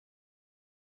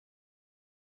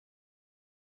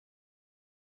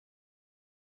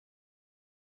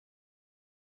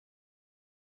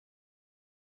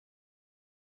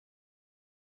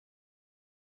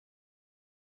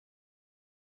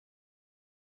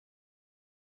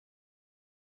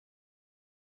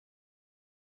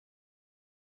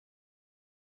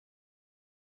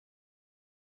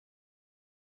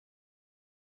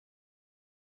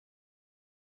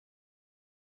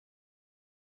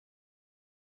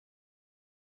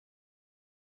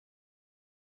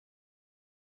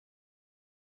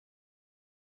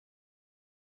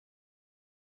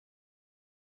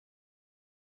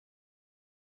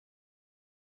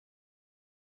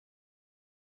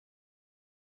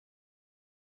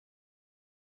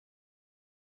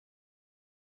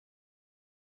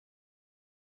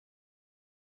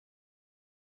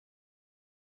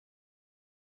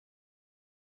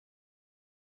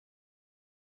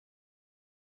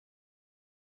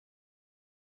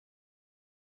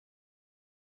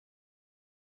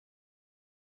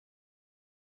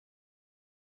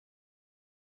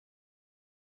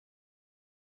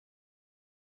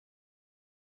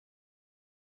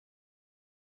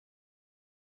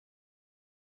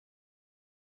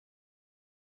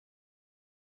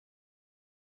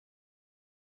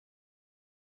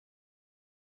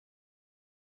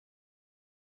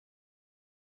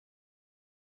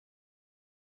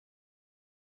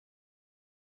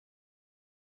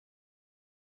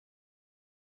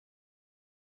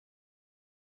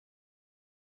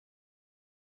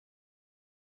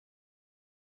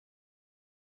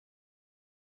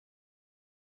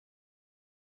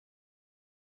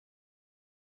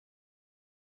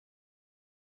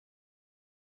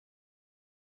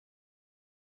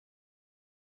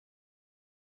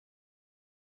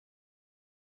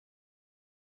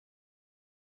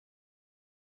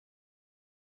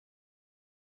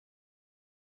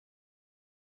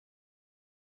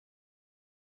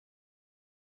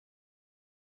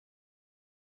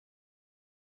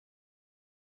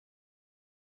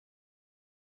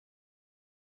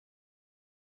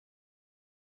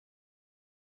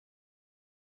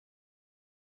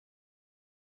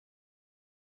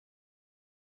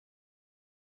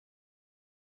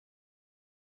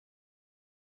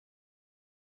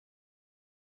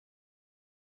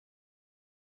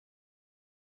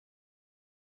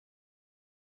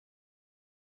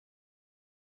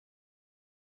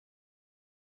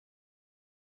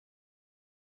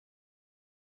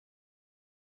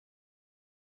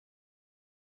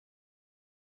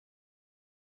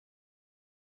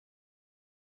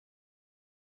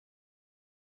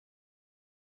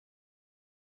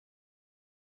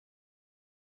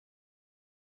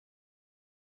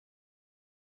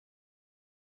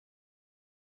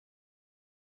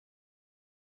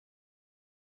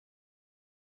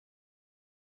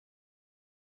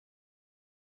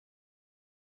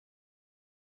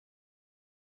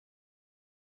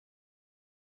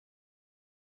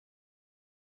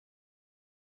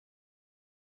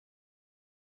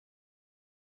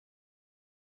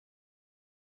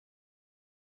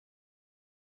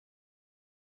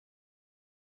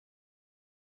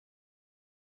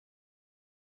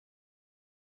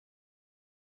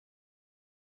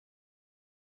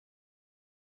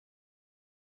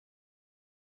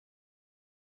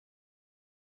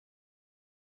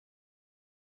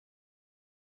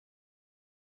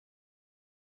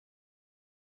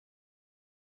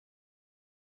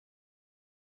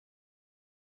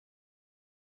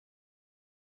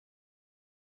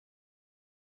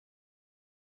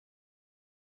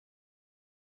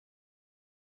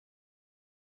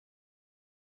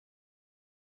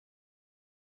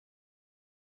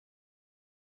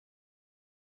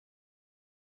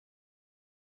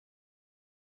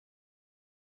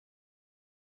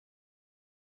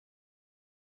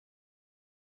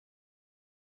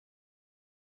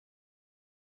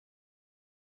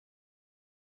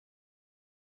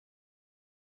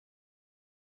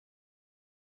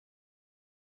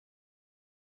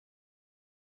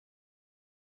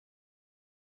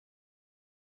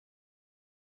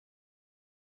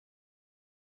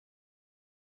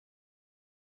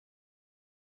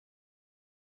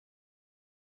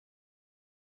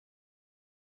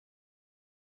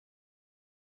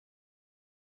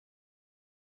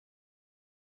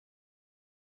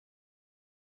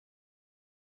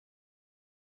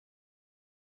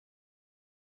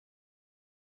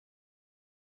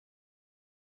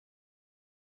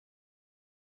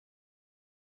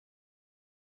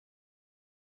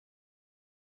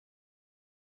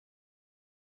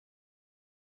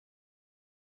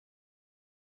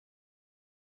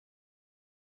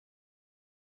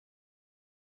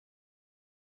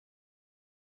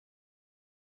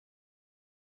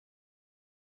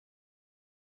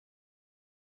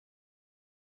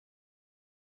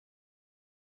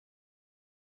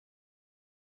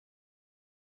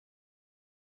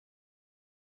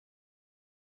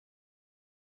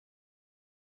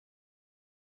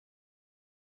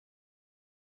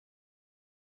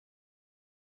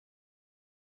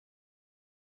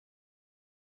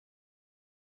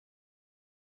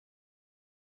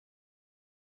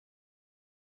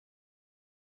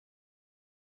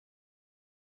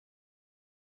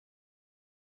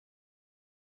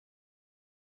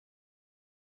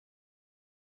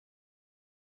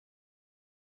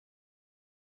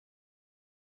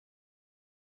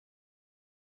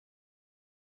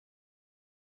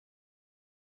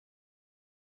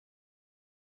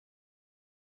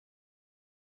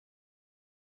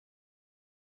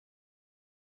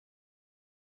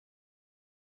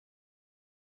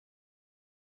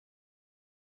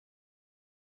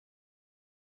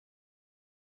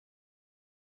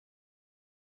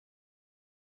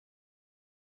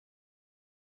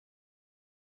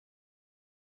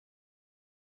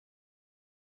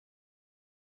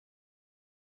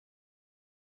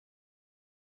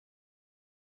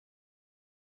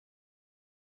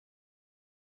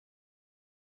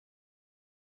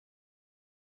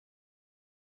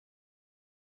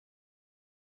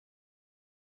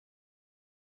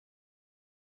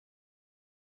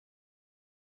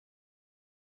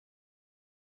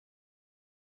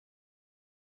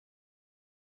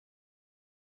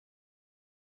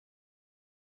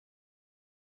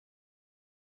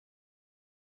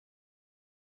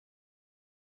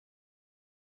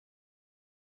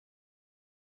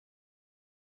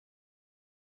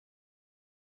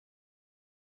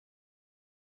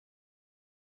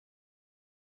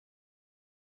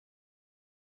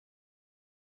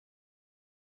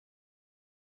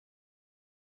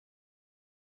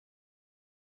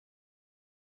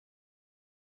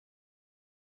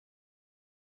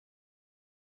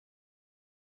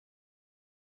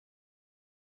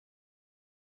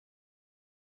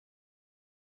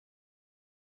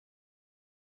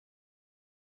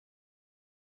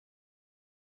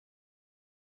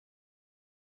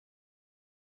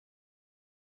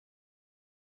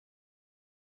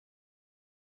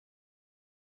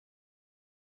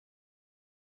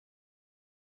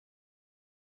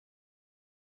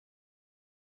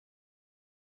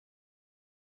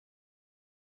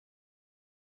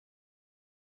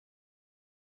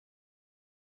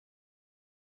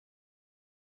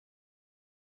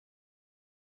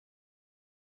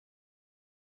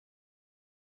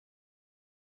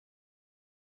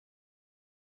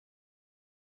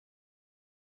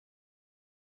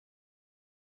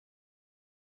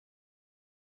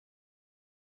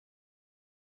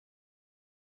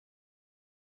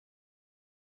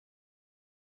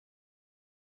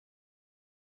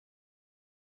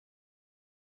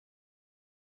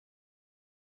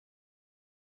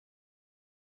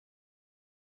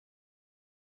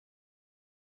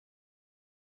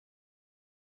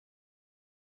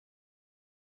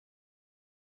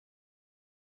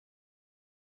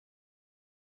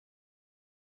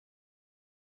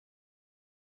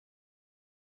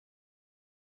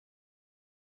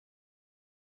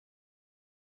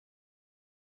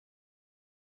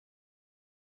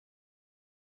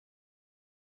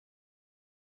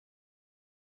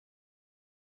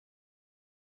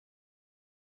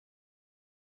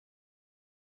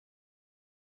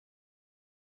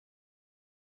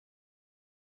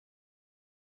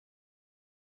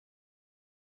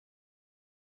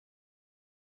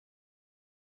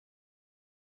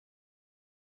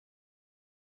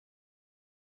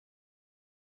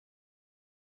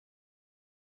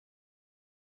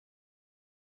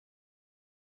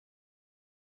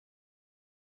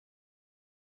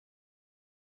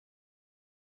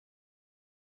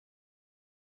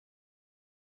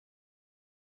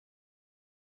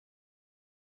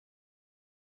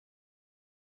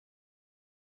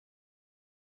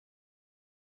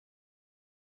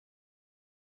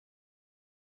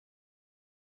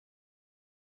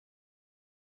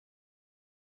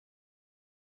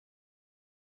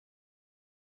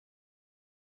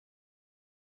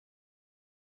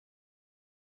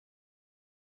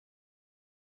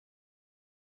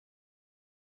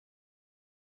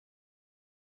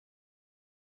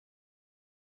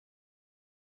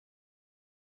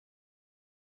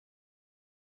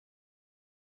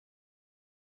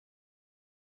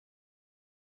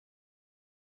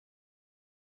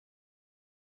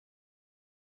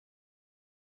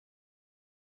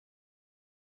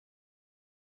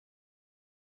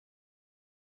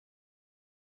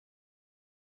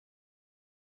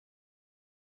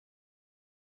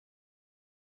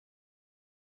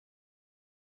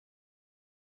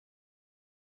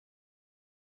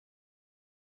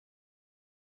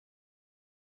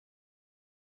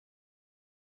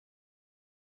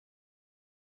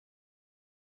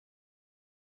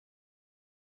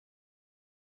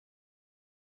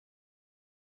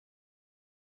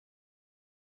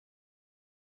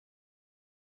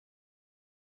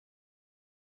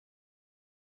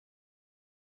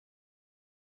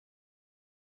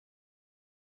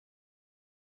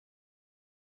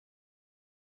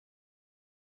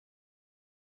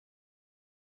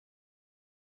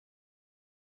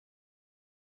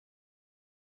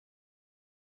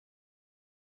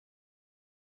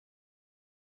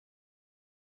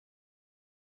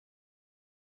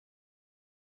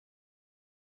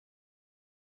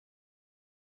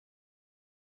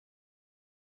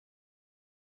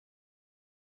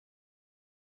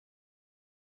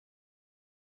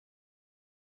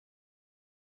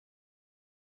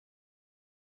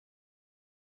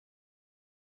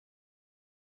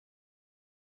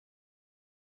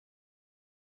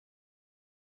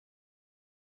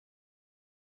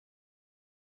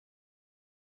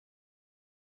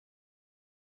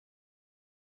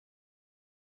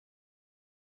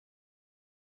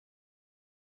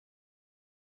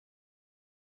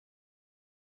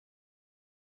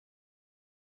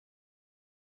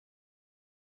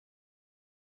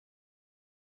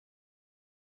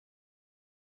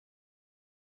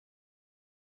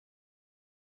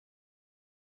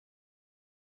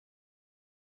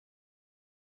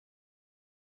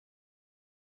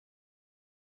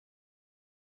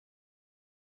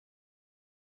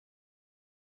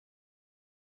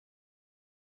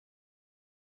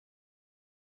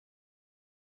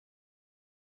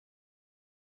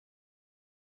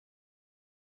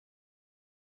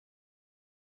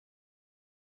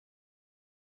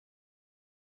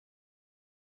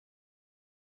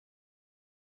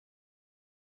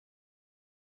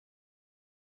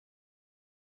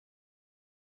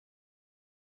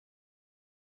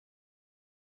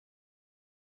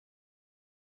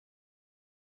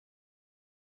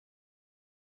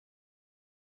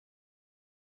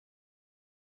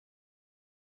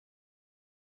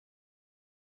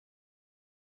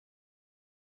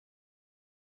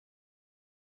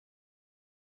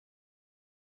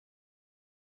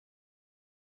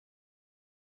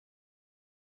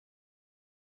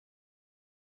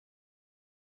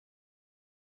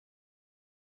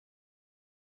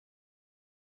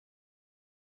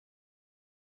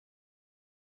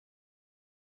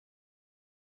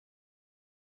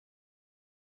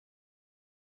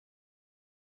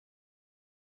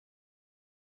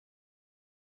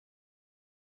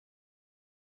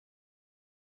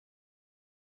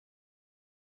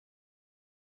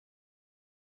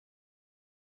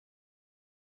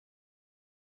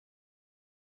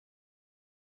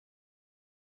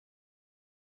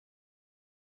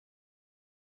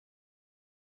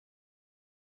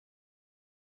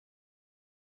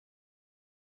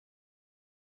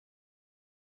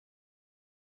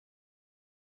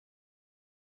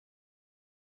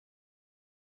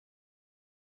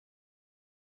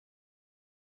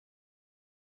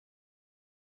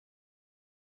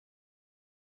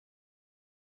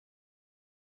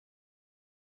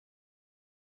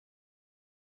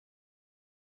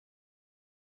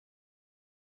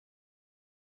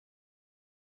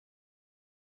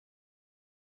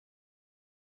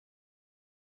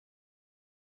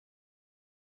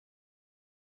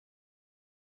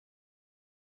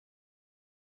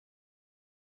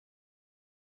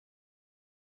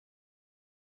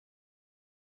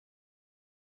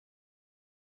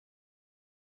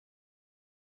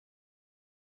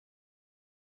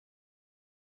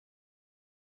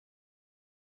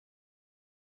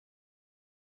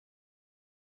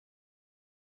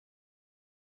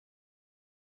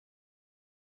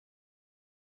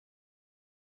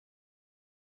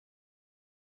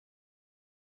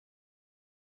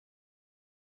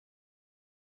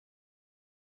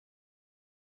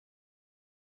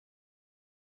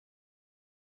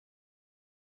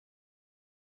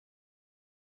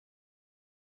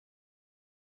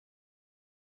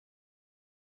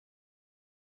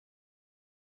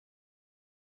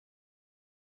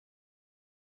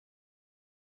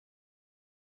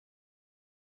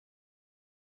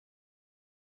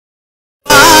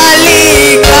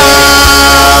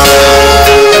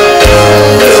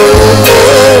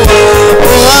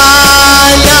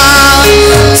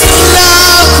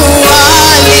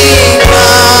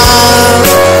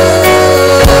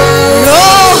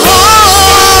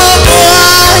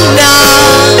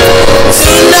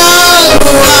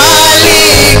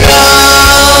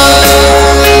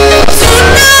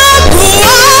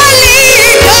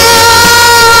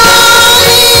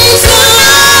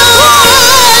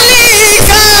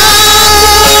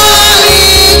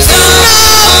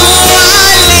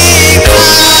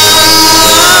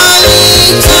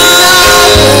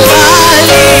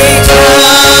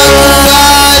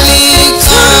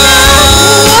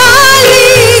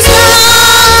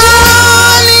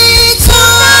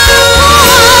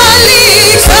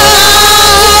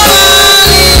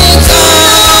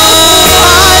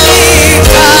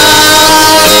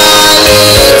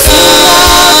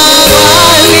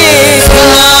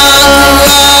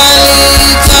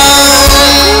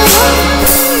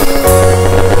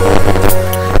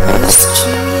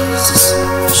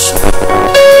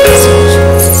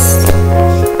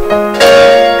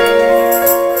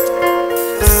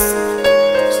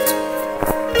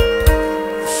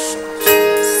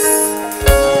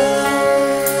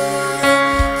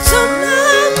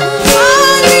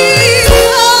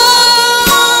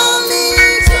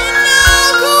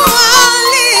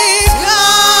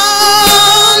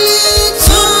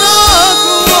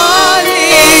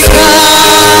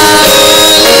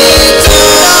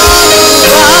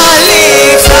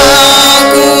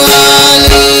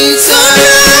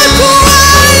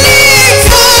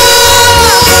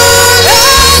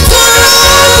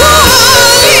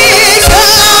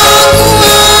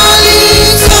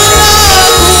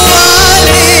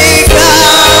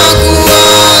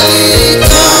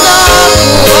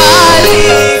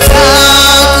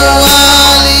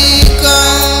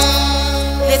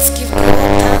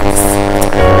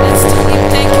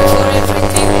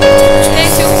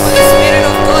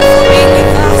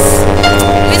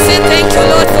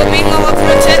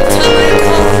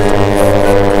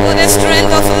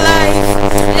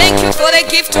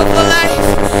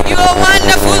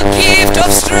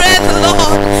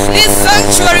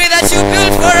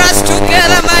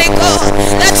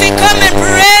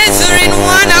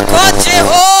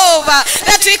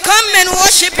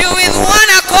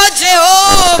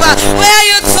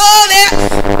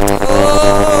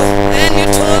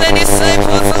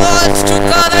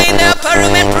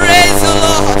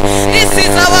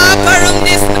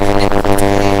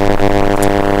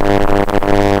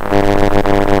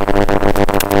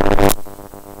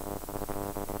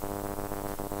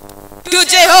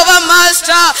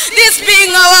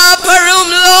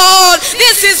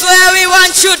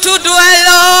you to dwell,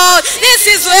 Lord. This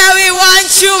is where we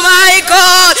want you, my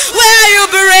God. Where you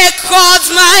break cords,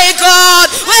 my God.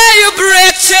 Where you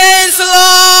break chains,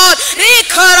 Lord.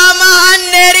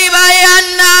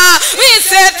 We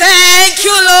say thank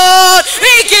you, Lord.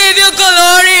 We give you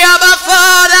glory, Abba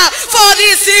Father, for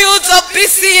these youths of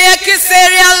PCA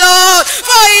Kiseria, Lord.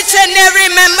 For each and every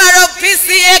member of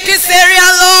PCA Kiseria,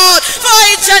 Lord. For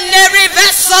each and every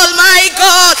vessel, my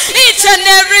God. Each and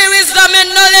every wisdom and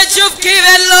knowledge you've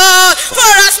given, Lord.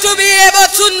 For us to be able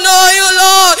to know you,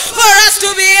 Lord. For us to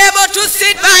be able to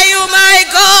sit by you, my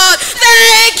God.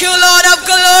 Thank you, Lord of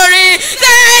glory.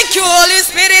 Thank you, Holy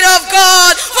Spirit of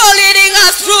God, for leading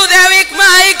us through the week,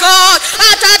 my God.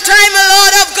 At a time,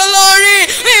 Lord of glory,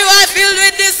 we were filled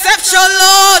with deception,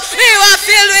 Lord. We were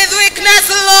filled with weakness,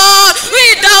 Lord. We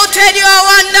doubted your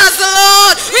wonders,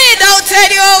 Lord. We doubted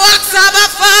your works, Abba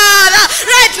Father.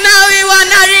 Right now, we want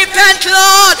to repent,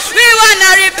 Lord. We want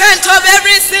to repent of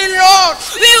every sin, Lord.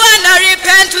 We want to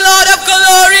repent, Lord of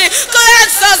glory.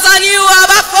 Cleanse us anew,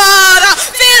 Abba Father.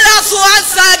 Fill us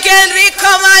once again,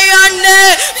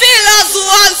 Rikamayane. Fill us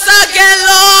once again,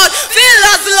 Lord. Fill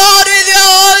us, Lord, with your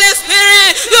Holy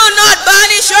Spirit. Do not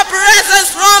banish your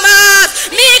presence from us.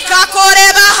 Mika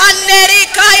koreba haneri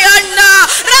kayana.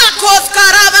 Rakos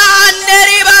karaba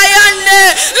haneri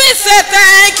bayane. We say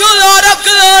thank you, Lord of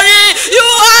glory. You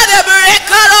are the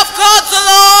breaker of cords,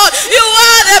 Lord. You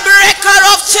are the breaker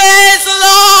of chains,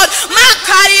 Lord.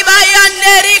 Makari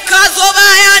bayaneri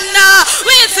kazobayana.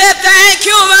 We say thank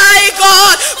you, my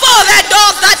God, for the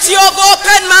doors that you have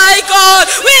opened, my God.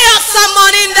 We are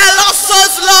summoning the lost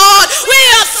souls, Lord. We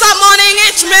are summoning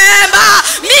each member.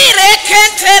 We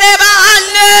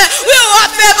are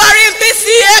favoring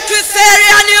PCA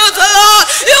Kiserian youth, Lord.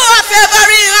 You are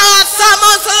favoring our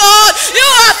summons, Lord. You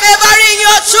are favoring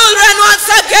your children once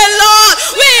again, Lord.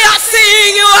 We are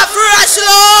seeing you afresh,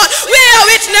 Lord. We are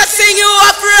witnessing you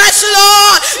afresh,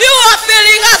 Lord. You are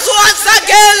filling us once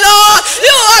again, Lord.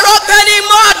 You are opening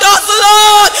more doors,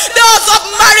 Lord. Doors of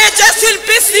marriages in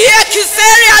PCA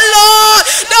Kiseria, Lord.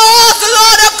 Doors,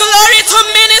 Lord of glory, to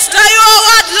minister your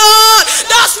word, Lord.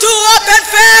 Doors to open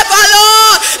favor,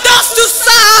 Lord. Doors to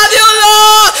serve you,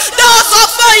 Lord. Doors of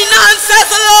finances,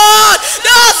 Lord.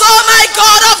 Doors, oh my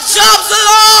God, of jobs,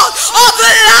 Lord. Of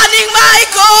learning, my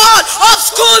God. Of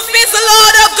school fees,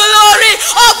 Lord of glory.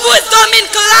 Of wisdom in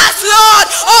class, Lord.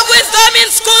 Of wisdom in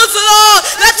schools, Lord.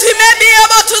 That we may be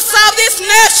able to serve this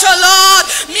nation, Lord.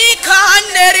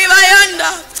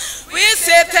 We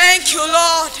say thank you,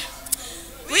 Lord.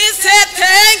 We say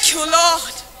thank you,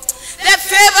 Lord. The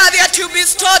favor that you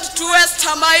bestowed to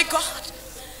Esther, my God.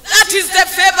 That is the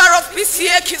favor of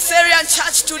PCA Kiserian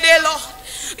Church today, Lord.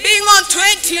 Being on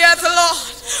 20th, Lord.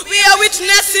 We are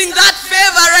witnessing that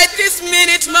favor right this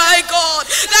minute, my God.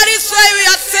 That is why we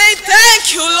are saying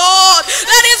thank you, Lord.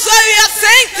 That is why we are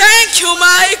saying thank you,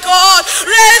 my God.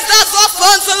 Raise us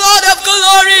orphans, Lord of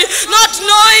glory, not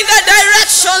knowing the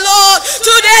direction, Lord.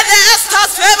 Today the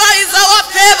Esther's favor is our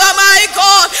favor, my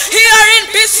God. Here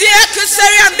in PCA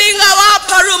Kiserian being our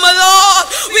upper room, Lord.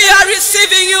 We are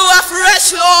receiving you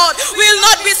afresh, Lord. We will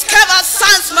not be Sceva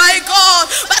sons, my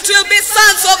God, but will be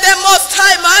sons of the Most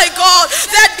High, my God.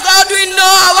 That God, we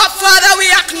know our Father, we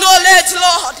acknowledge,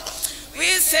 Lord.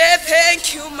 We say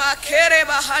thank you, Makere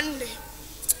Bahande.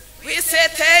 We say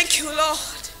thank you,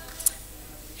 Lord.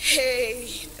 Hey,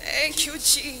 thank you,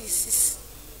 Jesus.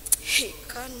 Hey,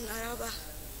 Kanaraba.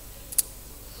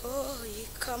 Oh,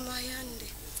 Ikamayande.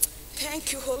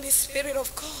 Thank you, Holy Spirit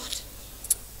of God.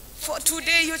 For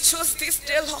today you chose this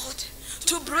day, Lord,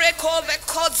 to break all the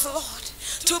cords, Lord.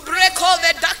 To break all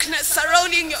the darkness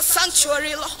surrounding your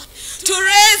sanctuary, Lord. To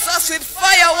raise us with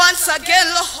fire once again,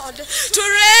 Lord. To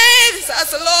raise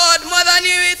us, Lord, more than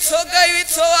you, it's okay,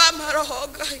 it's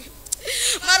okay.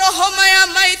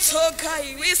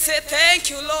 We say thank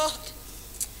you, Lord.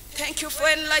 Thank you for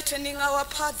enlightening our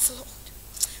paths, Lord.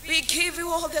 We give you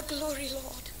all the glory,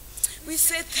 Lord. We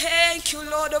say thank you,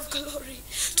 Lord of glory.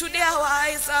 Today our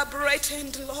eyes are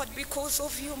brightened, Lord, because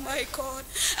of you, my God.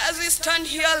 As we stand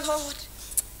here, Lord,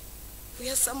 we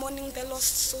are summoning the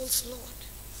lost souls, Lord.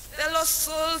 The lost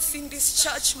souls in this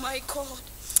church, my God.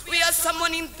 We are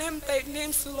summoning them by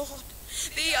names, Lord.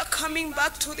 They are coming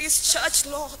back to this church,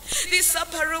 Lord. This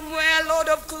upper room where, Lord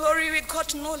of glory, we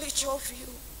got knowledge of you.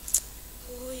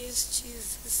 Oh, yes,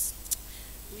 Jesus.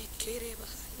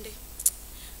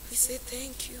 We say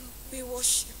thank you. We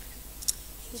worship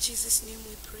you. In Jesus' name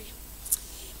we pray.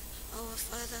 Our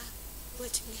Father, who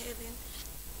art in heaven,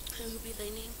 hallowed be thy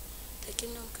name. Thy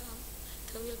kingdom come.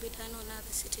 Thy will be done on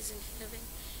earth as it is in heaven.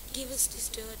 Give us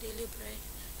this day our daily bread,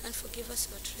 and forgive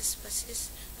us our trespasses,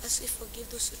 as we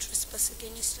forgive those who trespass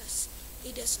against us.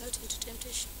 Lead us not into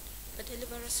temptation, but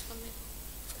deliver us from evil.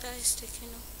 For thou is the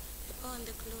kingdom, the power, and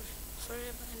the glory,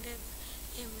 forever and ever.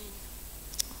 Amen.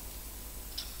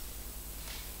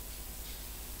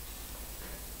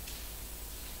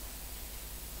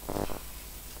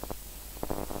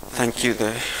 Thank you,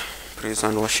 the praise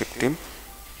and worship team.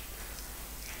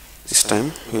 This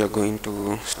time we are going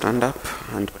to stand up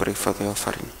and pray for the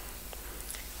offering.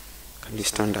 Can you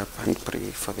stand up and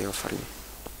pray for the offering?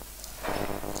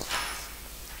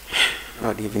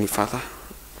 Lord Heavenly Father,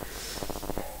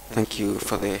 thank you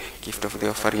for the gift of the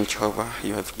offering, Jehovah,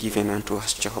 you have given unto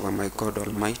us, Jehovah my God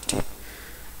Almighty,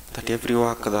 that every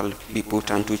work that will be put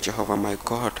unto Jehovah my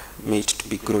God, may it to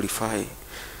be glorified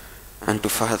and to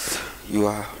further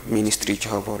your ministry,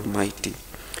 Jehovah Almighty.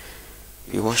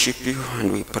 We worship you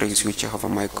and we praise you, Jehovah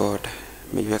my God.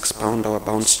 May you expound our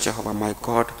bounds, Jehovah my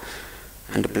God,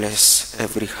 and bless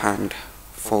every hand,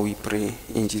 for we pray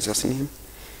in Jesus' name.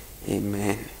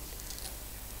 Amen.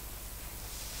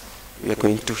 We are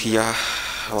going to hear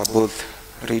our both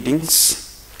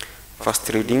readings. First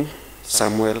reading,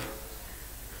 Samuel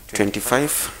 25,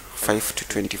 5 to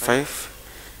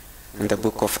 25, and the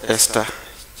book of Esther,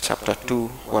 chapter 2,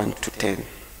 1 to 10.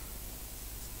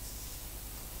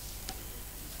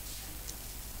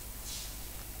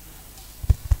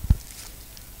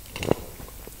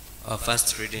 Our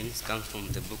first reading comes from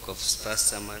the book of 1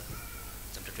 Samuel,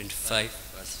 chapter 25,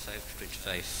 verse 5 to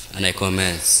 25. And I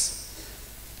commence.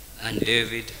 And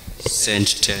David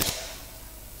sent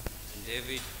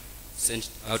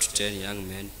out 10 young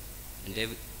men, and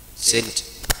David said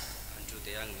unto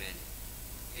the young men,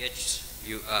 Get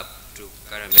you up to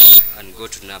Carmel, and go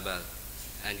to Nabal,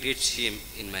 and greet him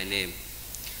in my name.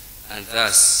 And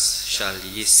thus shall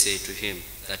ye say to him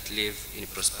that live in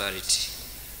prosperity,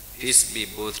 Peace be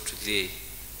both to thee,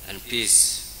 and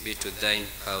peace be to thine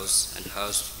house, and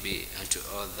house be unto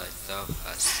all that thou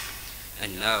hast.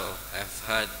 And now I have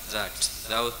heard that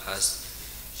thou hast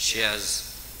shares.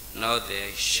 Now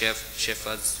the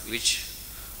shepherds which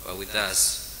were with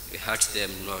us, we hurt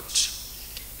them not.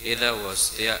 Either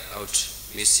was there aught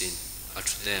missing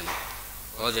unto them,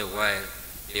 all the while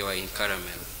they were in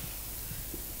Carmel.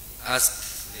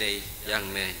 Ask the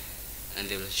young men, and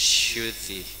they will shew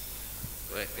thee.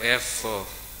 Wherefore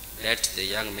let the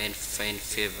young men find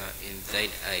favor in thine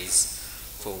eyes,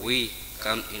 for we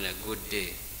come in a good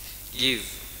day. Give,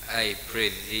 I pray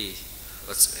thee,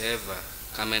 whatsoever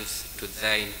cometh to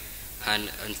thine hand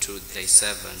unto thy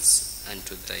servants and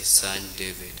to thy son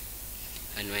David.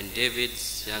 And when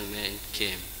David's young men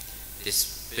came, they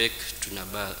spake to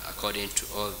Nabal according to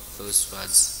all those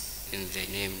words in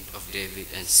the name of David,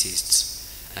 and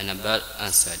ceased. And Nabal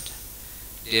answered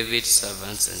David's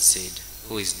servants and said,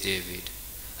 Who is David,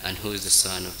 and who is the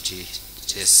son of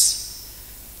Jesse?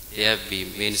 There be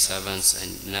many servants,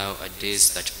 and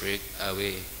nowadays that break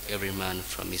away every man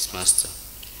from his master.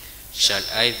 Shall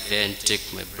I then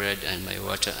take my bread and my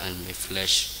water and my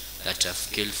flesh that I have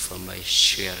killed from my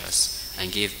shearers,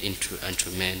 and give unto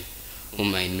men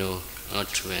whom I know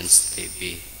not whence they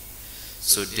be?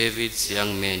 So David's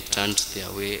young men turned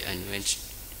their way and went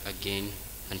again,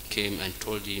 and came and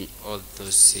told him all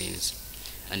those sayings.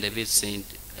 And David said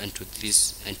unto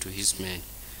his men,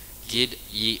 Gird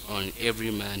ye on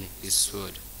every man his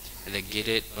sword. And they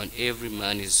girded on every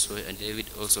man his sword, and David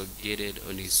also girded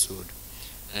on his sword.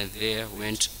 And there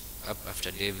went up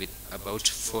after David about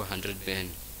 400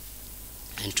 men,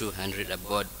 and 200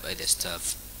 aboard by the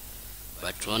staff.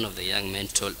 But one of the young men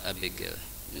told Abigail,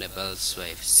 Nabal's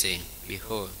wife, saying,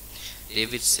 Behold,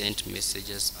 David sent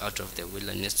messengers out of the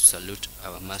wilderness to salute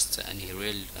our master, and he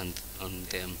railed on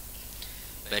them.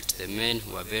 But the men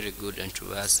were very good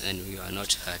unto us, and we were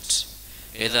not hurt.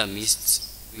 Neither missed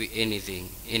we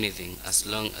anything, as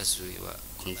long as we were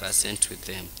conversant with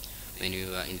them when we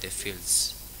were in the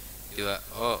fields. They were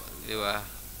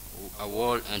a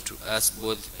wall unto us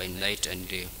both by night and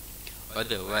day. All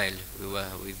the while we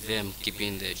were with them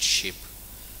keeping the sheep.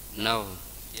 Now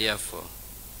therefore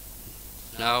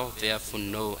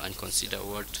know and consider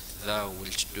what thou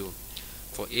wilt do.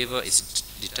 For evil is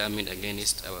determined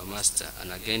against our master,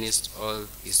 and against all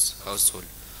his household.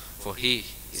 For he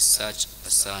is such a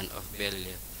son of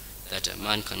Belial, that a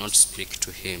man cannot speak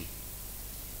to him.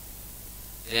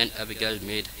 Then Abigail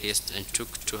made haste, and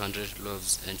took 200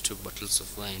 loaves, and 2 bottles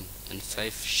of wine, and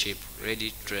 5 sheep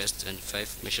ready dressed, and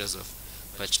 5 measures of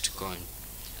parched corn,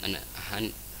 and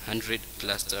 100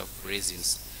 clusters of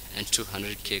raisins, and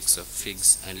 200 cakes of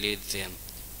figs, and laid them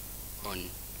on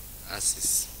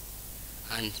asses.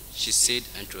 And she said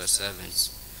unto her servants,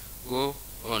 Go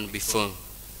on before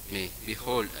me,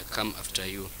 behold, I come after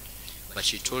you. But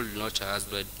she told not her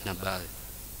husband Nabal.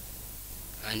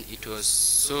 And it was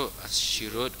so as she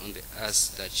rode on the ass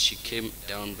that she came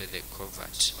down by the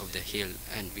covert of the hill,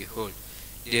 and behold,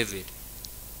 David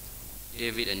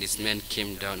and his men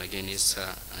came down against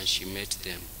her, and she met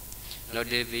them. Now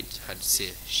David had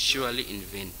said, Surely in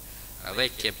vain have I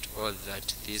kept all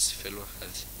that this fellow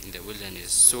hath in the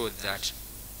wilderness, so that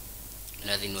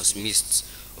nothing was missed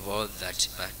of all that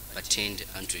pertained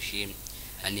unto him,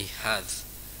 and he hath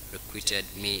requited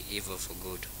me evil for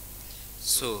good.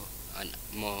 So and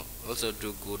more also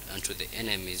do good unto the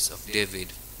enemies of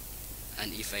David.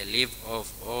 And if I leave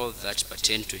off all that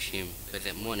pertained to him, by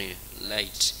the morning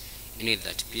light any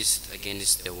that pissed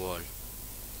against the wall.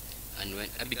 And when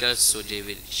Abigail saw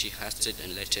David, she hasted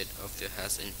and lighted off the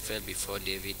horse, and fell before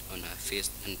David on her face,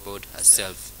 and bowed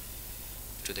herself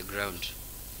to the ground,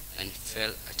 and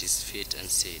fell at his feet, and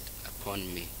said,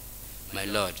 Upon me, my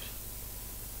Lord,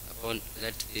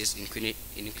 let this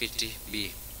iniquity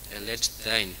be, and let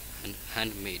thine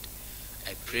handmaid,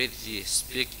 I pray thee,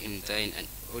 speak in thine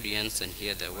audience, and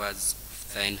hear the words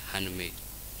of thine handmaid.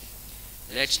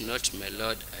 Let not, my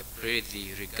Lord, I pray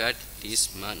thee, regard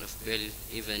this man of Belial,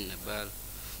 even Nabal,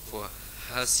 for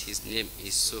as his name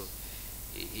is so,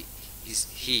 is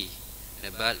he.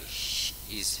 Nabal is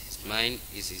his mind,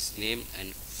 is his name,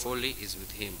 and folly is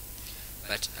with him.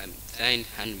 But I am thine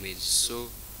handmaid, so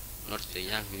not the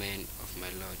young men of my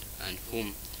Lord, and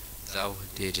whom thou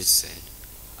didst send.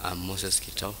 I'm Moses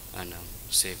Kitao, and I'm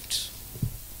saved.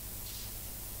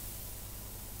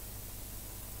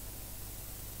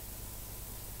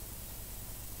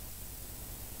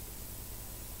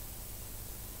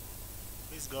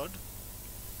 Praise God.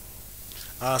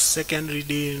 Our second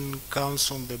reading comes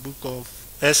from the book of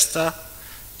Esther,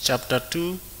 chapter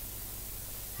 2,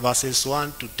 verses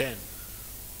 1 to 10.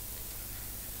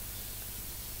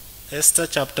 Esther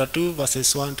chapter 2,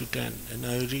 verses 1 to 10, and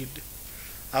I read.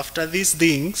 After these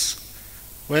things,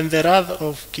 when the wrath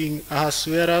of King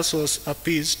Ahasuerus was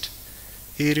appeased,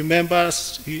 he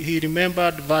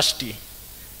remembered Vashti,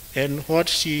 and what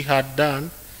she had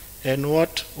done, and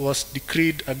what was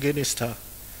decreed against her.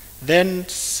 Then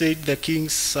said the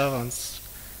king's servants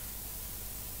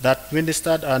that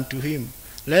ministered unto him,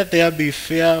 Let there be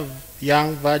fair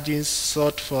young virgins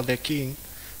sought for the king,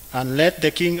 and let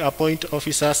the king appoint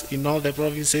officers in all the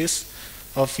provinces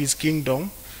of his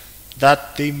kingdom,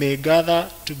 that they may gather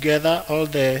together all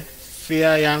the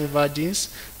fair young virgins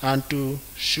unto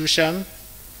Shushan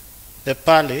the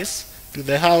palace, to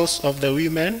the house of the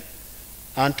women,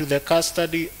 and to the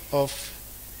custody of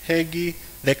Hegi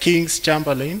the king's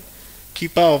chamberlain,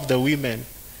 keeper of the women,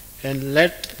 and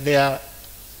let their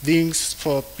things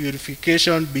for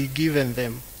purification be given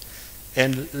them,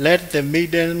 and let the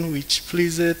maiden which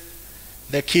pleaseth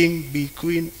the king be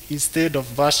queen instead of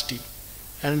Vashti.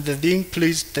 And the thing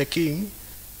pleased the king,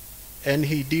 and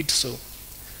he did so.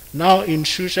 Now in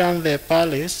Shushan the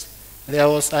palace there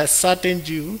was a certain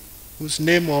Jew, whose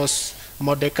name was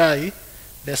Mordecai,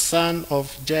 the son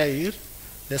of Jair,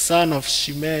 the son of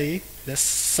Shimei, the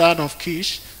son of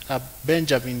Kish, a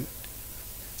Benjamite.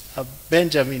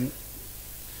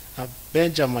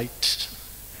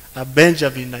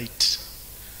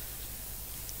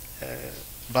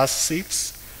 Verse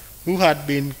 6, who had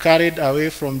been carried away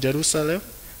from Jerusalem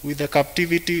with the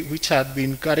captivity which had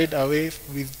been carried away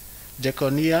with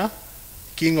Jeconiah,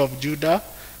 king of Judah,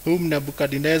 whom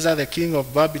Nebuchadnezzar, the king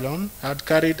of Babylon, had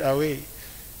carried away.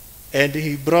 And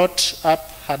he brought up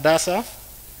Hadassah,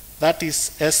 that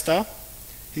is Esther,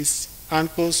 his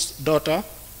uncle's daughter,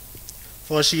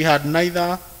 for she had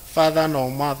neither father nor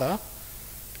mother,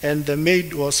 and the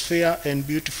maid was fair and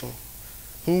beautiful,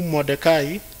 whom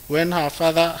Mordecai, when her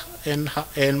father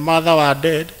and mother were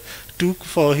dead, took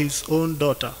for his own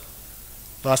daughter.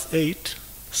 Verse 8,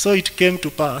 so it came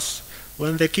to pass,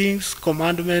 when the king's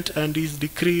commandment and his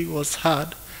decree was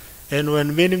heard, and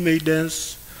when many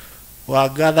maidens were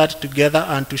gathered together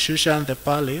unto Shushan the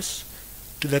palace,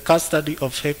 to the custody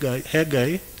of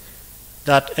Haggai,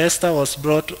 that Esther was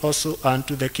brought also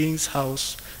unto the king's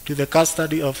house, to the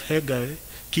custody of Haggai,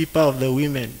 keeper of the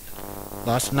women.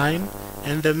 Verse 9,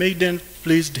 and the maiden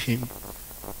pleased him,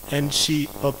 and she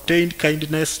obtained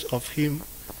kindness of him,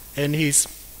 and he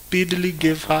speedily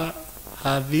gave her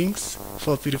her things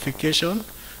for purification,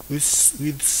 with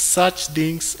such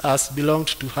things as belonged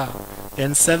to her,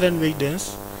 and 7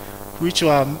 maidens, which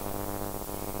were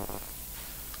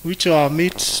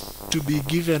meet to be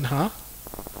given her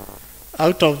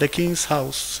out of the king's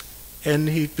house. And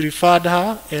he preferred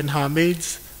her and her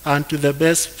maids unto the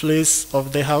best place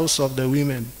of the house of the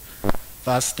women.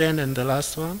 Verse 10 and the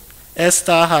last one.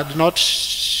 Esther had not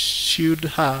shewed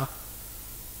her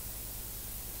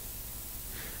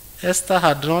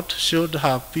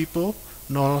people,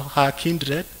 nor her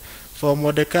kindred, for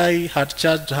Mordecai had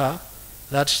charged her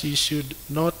that she should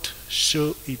not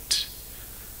show it.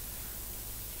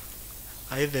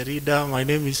 I, the reader, my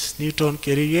name is Newton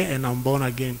Kerige, and I'm born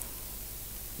again.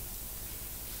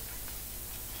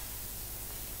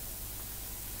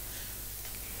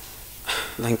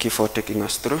 Thank you for taking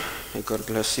us through. May God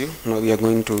bless you. Now we are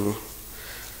going to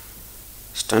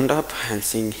stand up and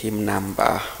sing hymn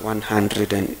number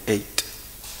 108.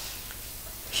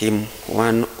 Hymn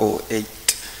 108.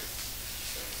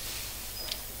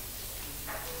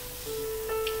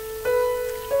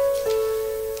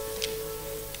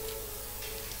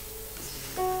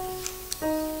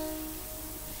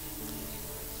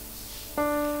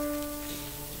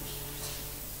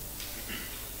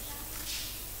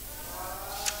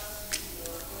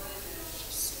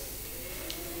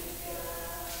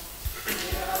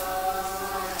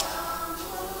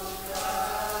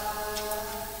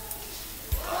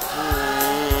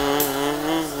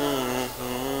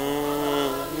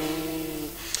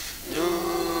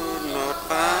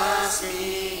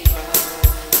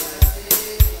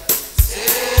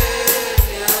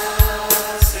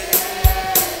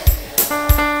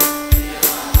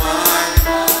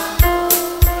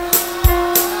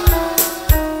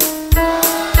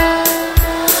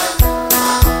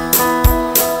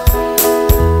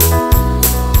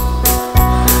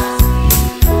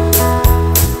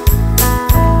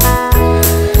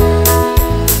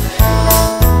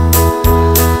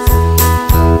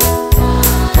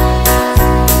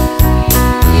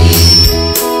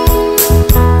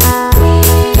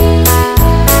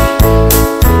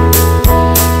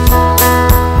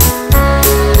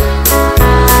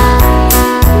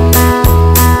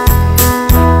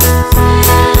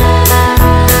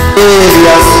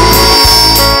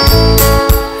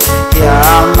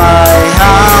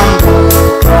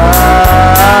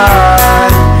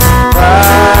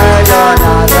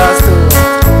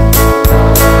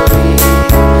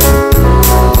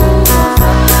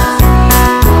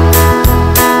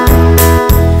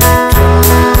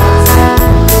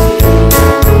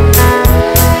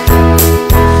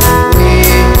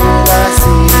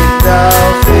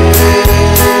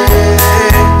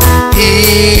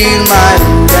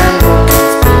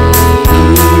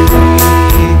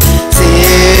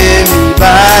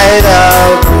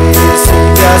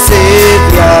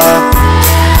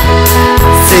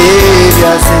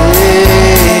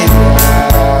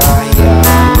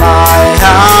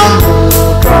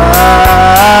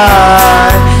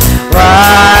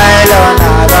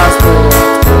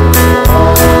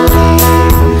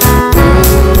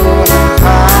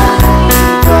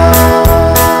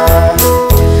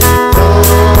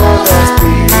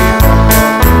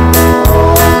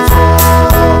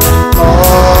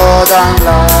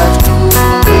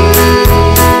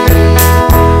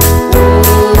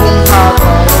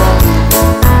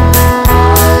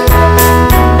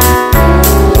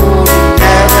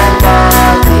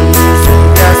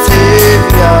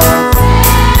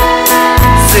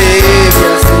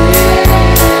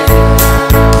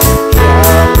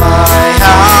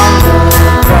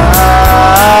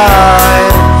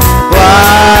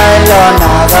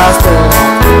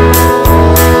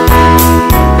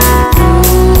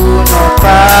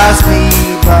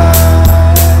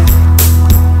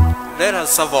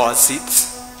 Have our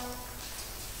seats.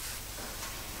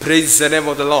 Praise the name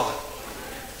of the Lord.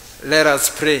 Let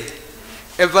us pray.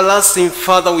 Everlasting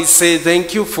Father, we say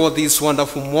thank you for this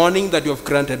wonderful morning that you have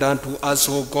granted unto us,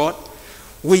 O God.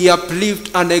 We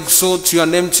uplift and exalt your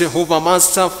name, Jehovah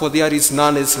Master, for there is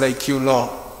none as like you,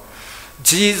 Lord.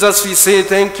 Jesus, we say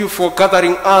thank you for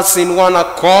gathering us in one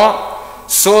accord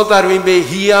so that we may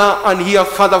hear and hear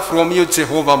further from you,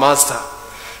 Jehovah Master.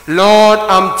 Lord,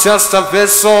 I'm just a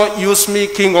vessel. Use me,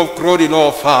 King of glory,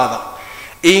 Lord Father.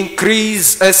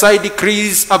 Increase as I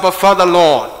decrease, Abba Father,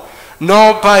 Lord.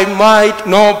 Not by might,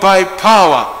 nor by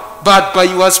power, but by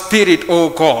your Spirit,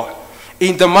 O God.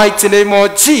 In the mighty name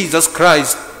of Jesus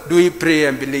Christ, do we pray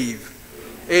and believe.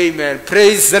 Amen.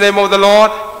 Praise the name of the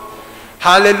Lord.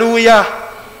 Hallelujah.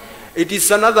 It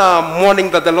is another morning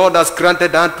that the Lord has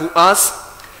granted unto us,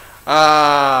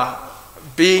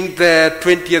 being the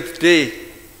 20th day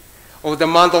of the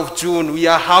month of June. We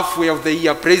are halfway of the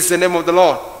year. Praise the name of the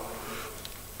Lord.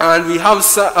 And we have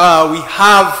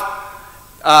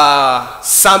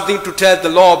something to tell the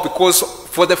Lord, because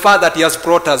for the fact that he has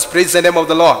brought us. Praise the name of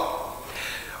the Lord.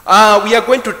 We are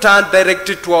going to turn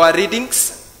directly to our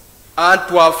readings and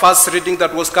to our first reading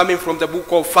that was coming from the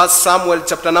book of 1 Samuel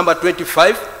chapter number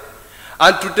 25.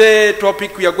 And today's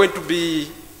topic we are going to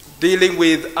be dealing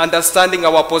with understanding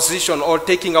our position, or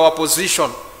taking our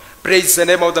position. Praise the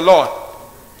name of the Lord.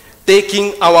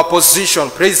 taking our position.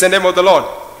 Praise the name of the Lord.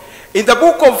 In the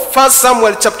book of 1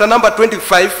 Samuel chapter number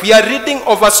 25, we are reading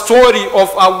of a story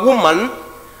of a woman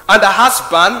and a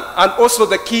husband and also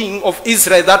the king of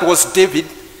Israel, that was David.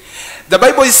 The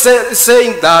Bible is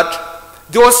saying that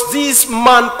there was this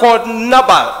man called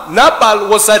Nabal. Nabal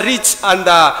was a rich and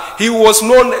he was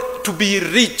known to be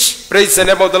rich. Praise the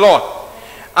name of the Lord.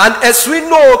 And as we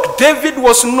know, David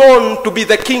was known to be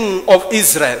the king of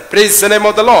Israel. Praise the name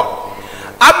of the Lord.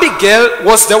 Abigail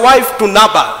was the wife to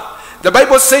Nabal. The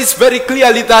Bible says very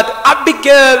clearly that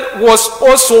Abigail was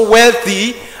also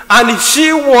wealthy, and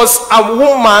she was a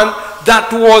woman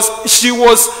she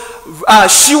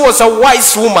was a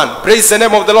wise woman. Praise the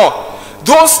name of the Lord.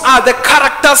 Those are the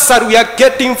characters that we are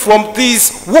getting from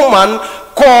this woman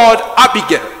called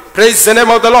Abigail. Praise the name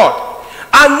of the Lord.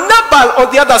 And Nabal,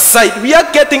 on the other side, we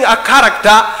are getting a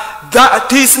character that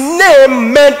his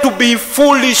name meant to be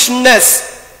foolishness.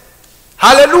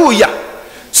 Hallelujah.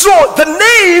 So the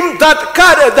name that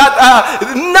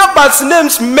Nabal's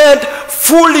names meant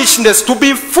foolishness, to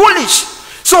be foolish.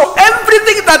 So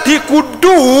everything that he could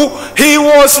do, he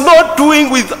was not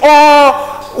doing with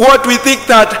all what we think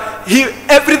that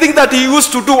everything that he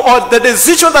used to do, or the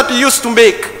decision that he used to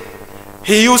make,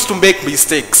 he used to make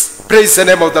mistakes. Praise the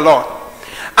name of the Lord.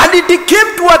 And it came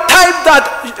to a time that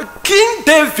King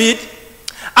David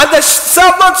and the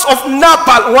servants of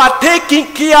Nabal were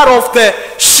taking care of the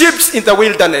sheep in the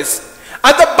wilderness.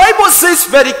 And the Bible says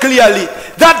very clearly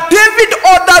that David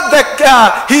ordered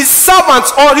his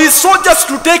servants or his soldiers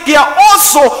to take care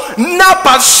also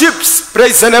Nabal's sheep.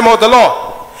 Praise the name of the Lord.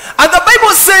 And the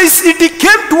Bible says it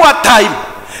came to a time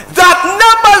that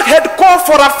Nabal had called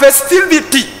for a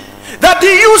festivity, that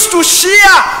he used to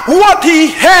share what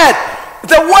he had,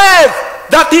 the wealth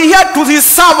that he had to his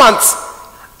servants.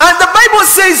 And the Bible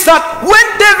says that when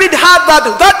David heard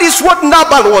that is what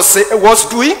Nabal was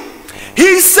doing,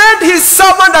 he sent his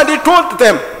servant and he told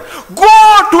them, go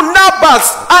to Nabal's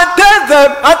and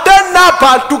tell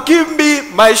Nabal to give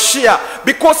me my share,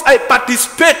 because I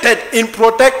participated in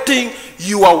protecting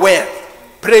your wealth.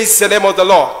 Praise the name of the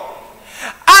Lord.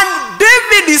 And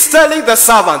David is telling the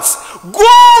servants,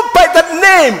 go by the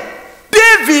name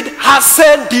David has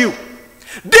sent you.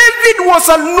 David was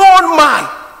a known man.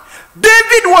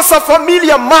 David was a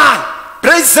familiar man.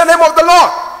 Praise the name of the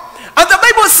Lord. And the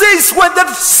Bible says when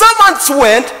the servants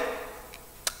went,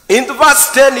 in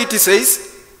verse 10 it says,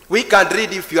 we can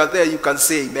read, if you are there you can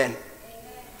say amen.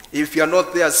 If you are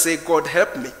not there, say, God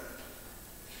help me.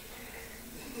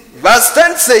 Verse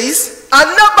 10 says, and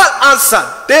Nabal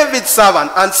answered David's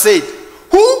servant and said,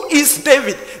 who is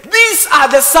David? These are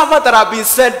the servants that have been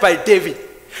sent by David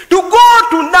to go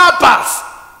to Nabal's.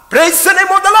 Praise the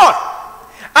name of the Lord.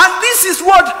 And this is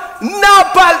what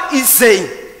Nabal is saying.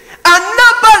 And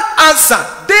Nabal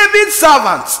answered David's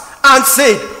servants and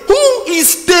said, who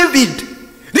is David?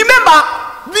 Remember,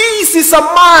 this is a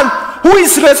man who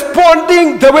is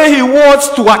responding the way he wants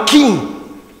to a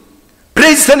king.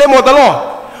 Praise the name of the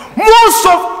Lord. Most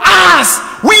of us,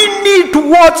 we need to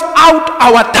watch out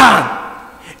our tongue.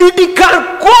 It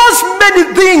can cause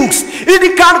many things.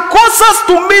 It can cause us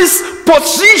to miss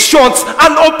positions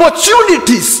and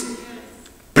opportunities.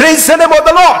 Praise the name of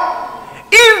the Lord.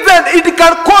 Even it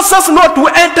can cause us not to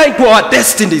enter into our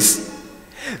destinies.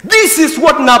 This is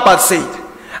what Nabal said.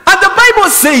 And the Bible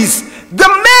says, the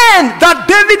men that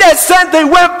David had sent, they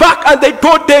went back and they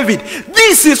told David,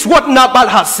 this is what Nabal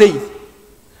has said.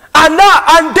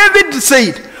 And David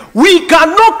said, we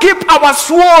cannot keep our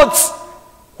swords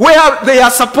where they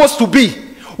are supposed to be.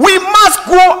 We must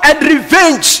go and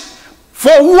revenge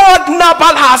for what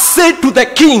Nabal has said to the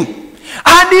king.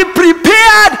 And he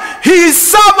prepared his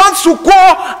servants to go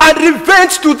and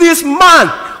revenge to this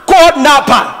man called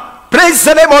Nabal. Praise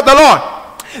the name of the Lord.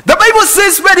 The Bible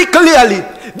says very clearly,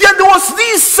 there was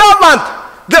this servant,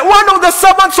 one of the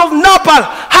servants of Nabal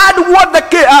had what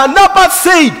Nabal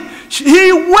said.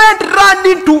 He went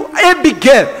running to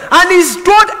Abigail and he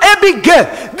told Abigail,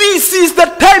 this is the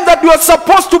time that you are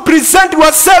supposed to present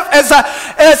yourself as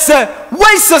a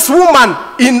wisest woman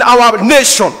in our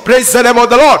nation. Praise the name of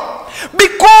the Lord.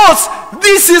 Because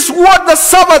this is what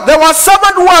there was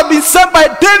servant who had been sent by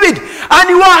David, and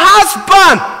your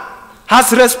husband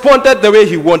has responded the way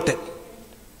he wanted.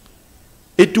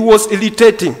 It was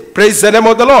irritating. Praise the name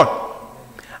of the Lord.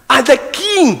 And the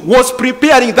king was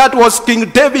preparing, that was King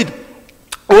David,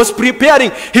 was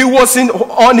preparing. He was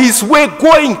on his way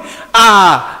going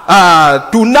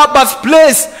to Nabal's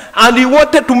place, and he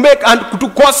wanted to make and to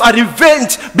cause a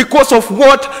revenge because of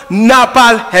what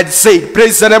Nabal had said.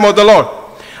 Praise the name of the Lord.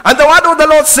 And the word of the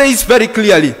Lord says very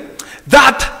clearly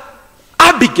that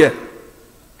Abigail,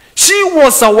 she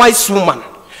was a wise woman.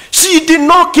 She did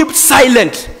not keep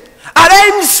silent. At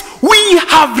times, we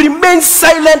have remained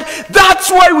silent.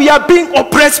 That's why we are being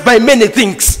oppressed by many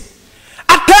things.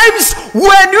 At times,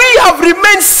 when we have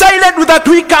remained silent, that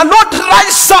we cannot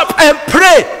rise up and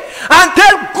pray and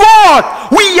tell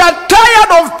God, we are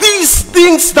tired of these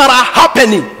things that are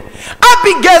happening.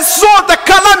 Abigail saw the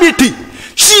calamity.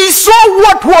 She saw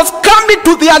what was coming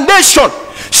to their nation.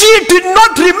 She did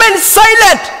not remain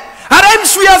silent. At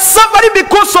times, we are suffering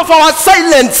because of our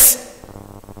silence.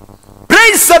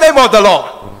 Praise the name of the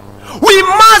Lord. We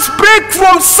must break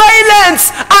from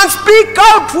silence and speak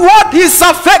out what is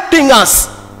affecting us.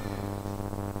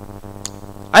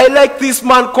 I like this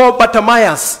man called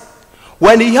Bartimaeus.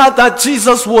 When he heard that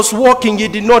Jesus was walking, he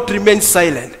did not remain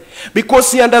silent,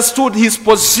 because he understood his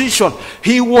position.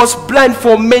 He was blind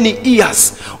for many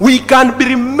years. We can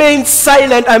remain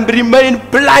silent and remain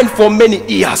blind for many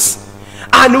years,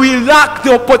 and we lack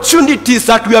the opportunities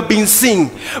that we have been seeing.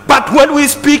 But when we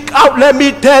speak out, let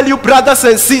me tell you, brothers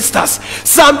and sisters,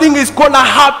 something is going to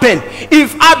happen.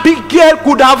 If Abigail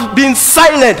could have been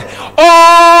silent,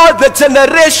 all the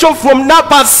generation from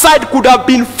Nabal's side could have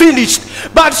been finished.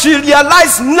 But she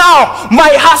realized, now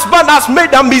my husband has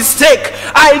made a mistake.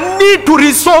 I need to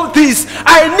resolve this.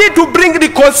 I need to bring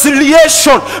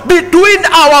reconciliation between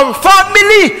our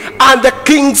family and the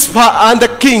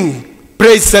king.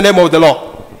 Praise the name of the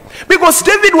Lord. Because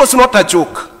David was not a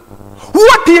joke.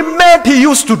 What he meant, he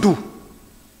used to do.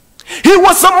 He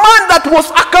was a man that was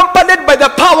accompanied by the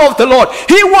power of the Lord.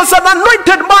 He was an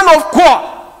anointed man of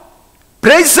God.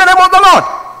 Praise the name of the Lord.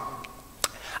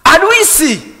 And we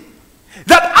see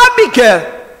that Abigail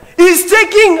is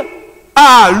taking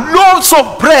loads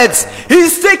of breads.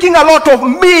 He's taking a lot of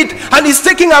meat, and he's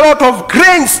taking a lot of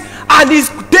grains, and he's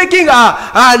taking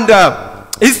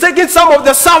he's taking some of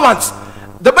the servants.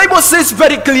 The Bible says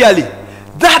very clearly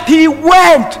that he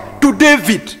went to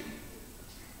David.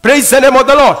 Praise the name of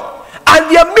the Lord. And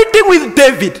they are meeting with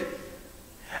David.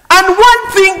 And one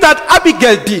thing that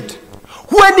Abigail did,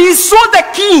 when he saw the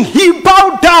king, he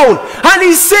bowed down and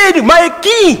he said, my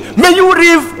king, may you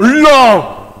live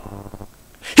long.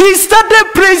 He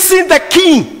started praising the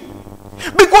king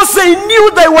because they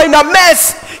knew they were in a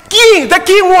mess. The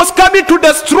king was coming to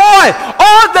destroy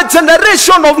all the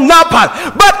generation of Nabal.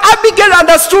 But Abigail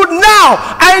understood, now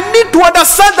I need to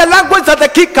understand the language that the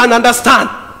king can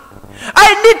understand.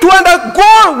 I need to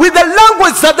go with the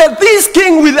language that this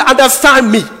king will understand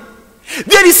me.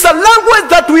 There is a language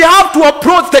that we have to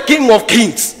approach the King of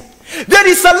Kings. There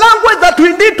is a language that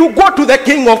we need to go to the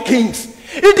King of Kings.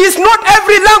 It is not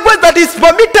every language that is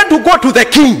permitted to go to the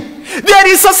king. There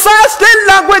is a certain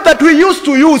language that we used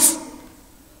to use.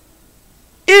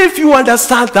 If you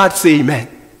understand that, say amen.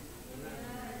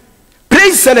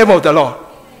 Praise the name of the Lord.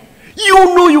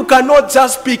 You know you cannot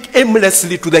just speak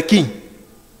aimlessly to the king.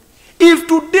 If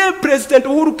today President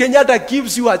Uhuru Kenyatta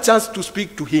gives you a chance to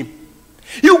speak to him,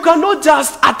 you cannot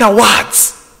just utter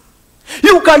words.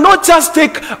 You cannot just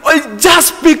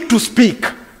speak to speak.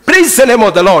 Praise the name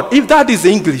of the Lord. If that is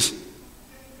English,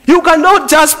 you cannot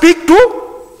just speak to.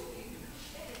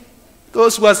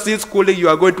 Those who are still schooling, you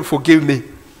are going to forgive me.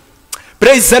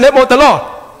 Praise the name of the Lord.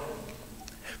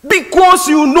 Because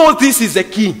you know this is a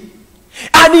king,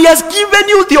 and he has given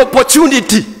you the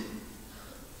opportunity.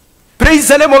 Praise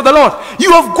the name of the Lord.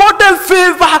 You have gotten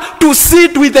favor to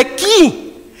sit with the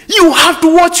king. You have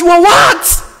to watch your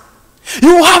words.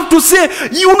 You have to say,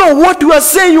 you know what you are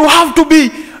saying. You have to be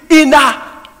in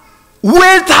a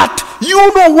way that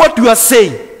you know what you are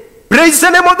saying. Praise the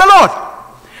name of the Lord.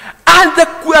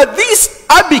 And this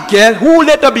Abigail, who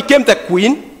later became the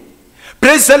queen,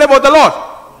 praise the name of the Lord.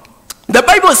 The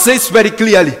Bible says very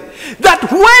clearly that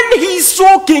when he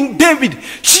saw King David,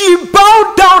 she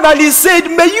bowed down and he said,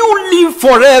 may you live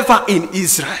forever in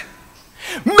Israel.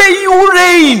 May you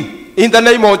reign in the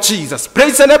name of Jesus.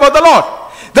 Praise the name of the Lord.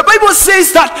 The Bible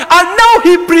says that, and now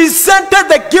he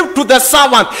presented the gift to the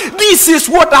servant. This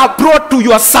is what I brought to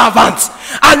your servants.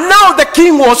 And now the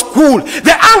king was cool.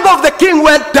 The anger of the king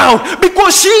went down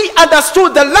because she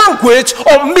understood the language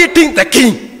of meeting the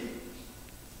king.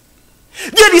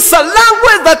 There is a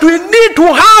language that we need to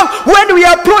have when we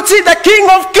are approaching the King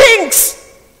of Kings.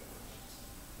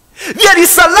 There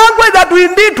is a language that we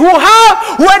need to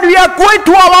have when we are going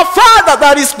to our Father,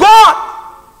 that is God.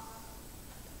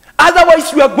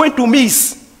 Otherwise, we are going to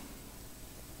miss.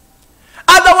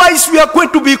 Otherwise, we are going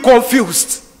to be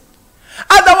confused.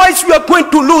 Otherwise, we are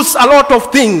going to lose a lot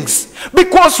of things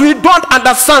because we don't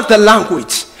understand the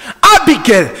language.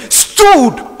 Abigail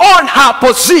stood on her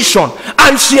position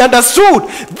and she understood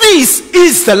this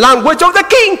is the language of the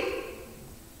king.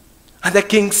 And the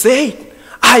king said,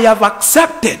 I have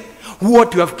accepted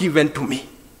what you have given to me.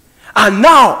 And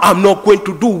now I'm not going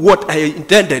to do what I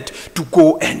intended to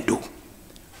go and do.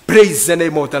 Praise the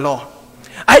name of the Lord.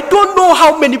 I don't know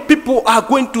how many people are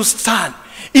going to stand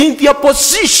in their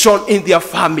position in their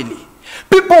family.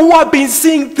 People who have been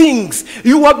seeing things,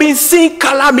 you have been seeing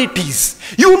calamities.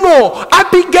 You know,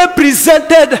 Abigail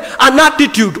presented an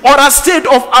attitude or a state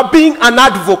of being an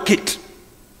advocate.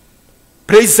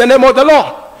 Praise the name of the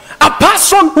Lord. A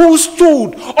person who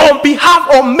stood on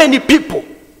behalf of many people.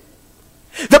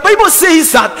 The Bible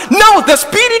says that now the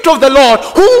Spirit of the Lord,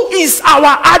 who is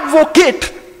our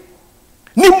advocate,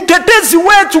 ni mtetezi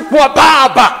wetu kwa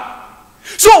Baba.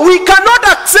 So we cannot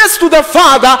access to the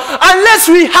Father unless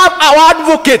we have our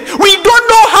advocate. We don't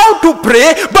know how to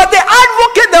pray, but the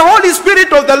advocate, the Holy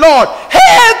Spirit of the Lord,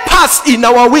 help us in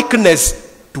our weakness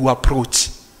to approach.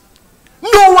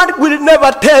 No one will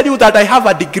never tell you that I have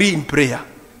a degree in prayer.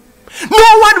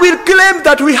 No one will claim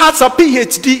that we have a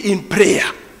PhD in prayer.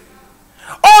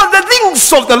 All the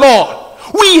things of the Lord,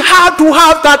 we have to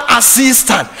have that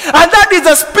assistant. And that is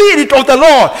the Spirit of the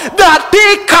Lord that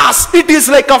takes us. It is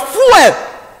like a fuel.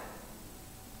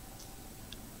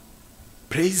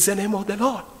 Praise the name of the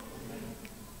Lord.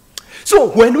 So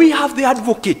when we have the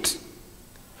advocate,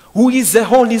 who is the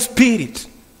Holy Spirit,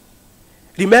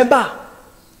 remember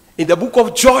in the book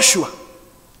of Joshua,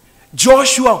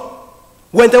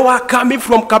 when they were coming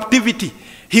from captivity,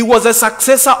 he was a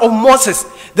successor of Moses.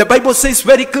 The Bible says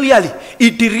very clearly,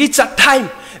 it reached a time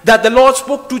that the Lord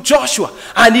spoke to Joshua,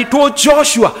 and he told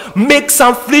Joshua, make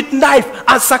some flint knife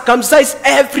and circumcise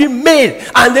every male,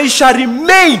 and they shall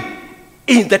remain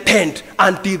in the tent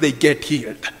until they get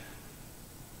healed.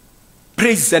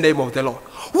 Praise the name of the Lord.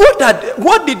 What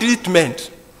did it mean?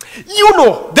 You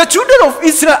know, the children of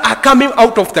Israel are coming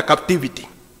out of the captivity.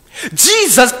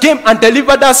 Jesus came and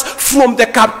delivered us from the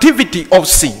captivity of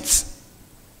sins.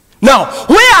 Now,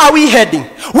 where are we heading?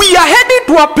 We are heading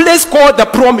to a place called the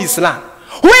Promised Land.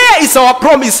 Where is our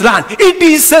Promised Land? It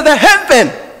is the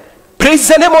heaven. Praise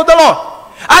the name of the Lord.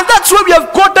 And that's why we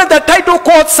have gotten the title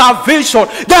called salvation,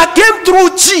 that came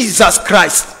through Jesus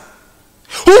Christ,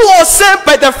 who was sent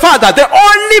by the Father, the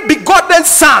only begotten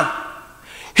Son.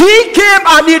 He came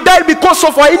and he died because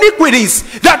of our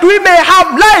iniquities, that we may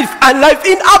have life and life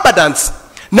in abundance.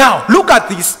 Now, look at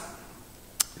this.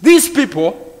 These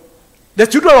people, the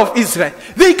children of Israel,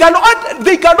 they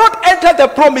cannot enter the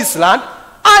Promised Land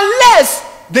unless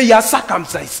they are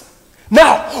circumcised.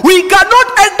 Now, we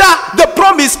cannot enter the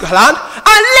Promised Land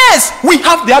unless we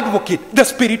have the advocate, the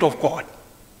Spirit of God.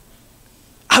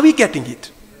 Are we getting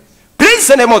it? Praise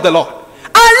the name of the Lord.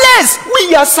 Unless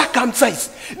we are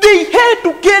circumcised, they had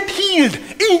to get healed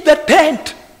in the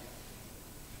tent.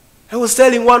 I was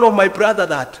telling one of my brother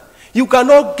that you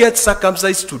cannot get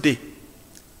circumcised today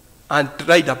and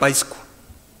ride a bicycle.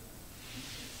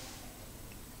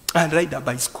 And ride a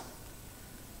bicycle.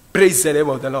 Praise the name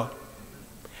of the Lord.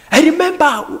 I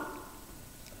remember,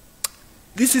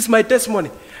 this is my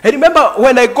testimony. I remember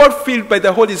when I got filled by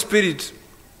the Holy Spirit,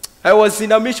 I was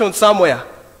in a mission somewhere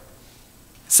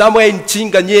in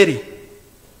Chinganyeri.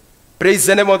 Praise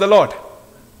the name of the Lord.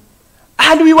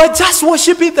 And we were just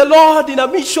worshiping the Lord in a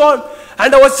mission,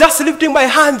 and I was just lifting my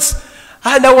hands,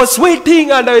 and I was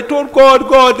waiting, and I told God,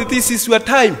 God, this is your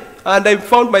time. And I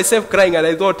found myself crying, and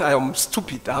I thought, I am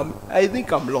stupid. I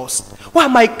think I'm lost. Why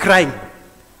am I crying?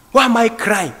 Why am I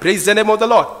crying? Praise the name of the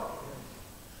Lord.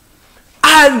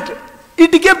 And it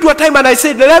came to a time, and I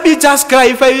said, let me just cry.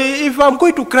 If I'm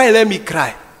going to cry, let me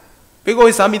cry.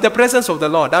 Because I'm in the presence of the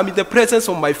Lord. I'm in the presence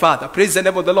of my Father. Praise the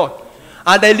name of the Lord.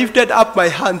 And I lifted up my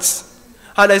hands,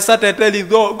 and I started telling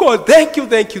God, thank you,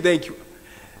 thank you, thank you.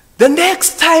 The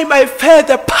next time I felt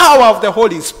the power of the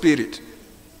Holy Spirit.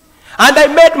 And I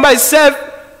met myself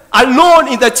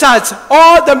alone in the church.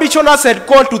 All the missionaries had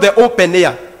gone to the open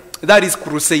air. That is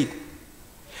crusade.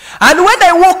 And when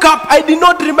I woke up, I did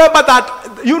not remember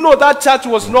that, that church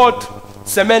was not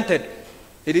cemented.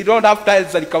 It did not have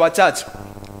tiles like our church.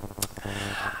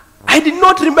 I did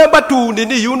not remember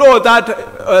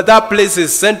that place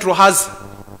is Central has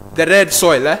the red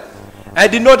soil. I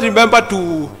did not remember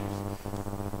to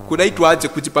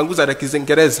kujipanguza na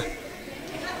Kiingereza.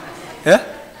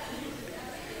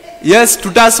 Yes,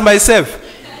 to dance myself.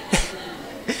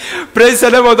 Praise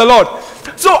the name of the Lord.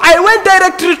 So I went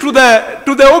directly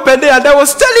to the open day, and I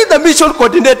was telling the mission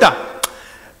coordinator,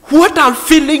 what I'm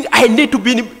feeling, I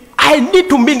need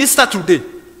to minister today.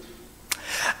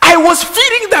 I was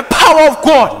feeling the power of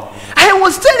God. I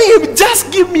was telling him,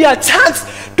 just give me a chance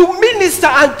to minister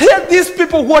and tell these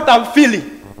people what I'm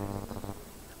feeling.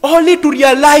 Only to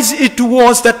realize it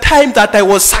was the time that I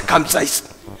was circumcised.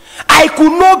 I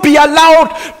could not be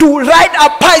allowed to ride a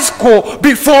bicycle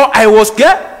before I was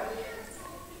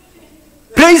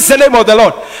Praise the name of the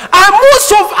Lord. And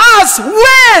most of us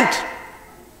went.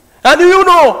 And you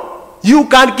know, you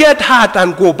can get hurt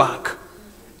and go back.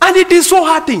 And it is so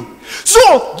hurting.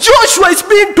 So Joshua is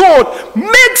being told,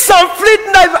 make some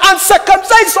flint knife and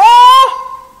circumcise all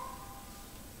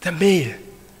the male,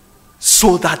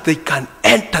 so that they can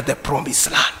enter the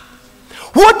promised land.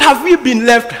 What have we been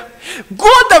left?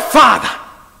 God the Father.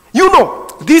 You know,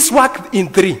 this work in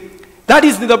 3. That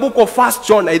is in the book of 1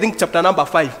 John, I think chapter number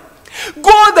 5.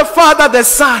 God the Father, the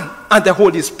Son, and the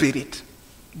Holy Spirit.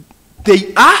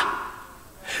 They are.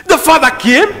 The Father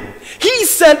came. He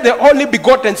sent the only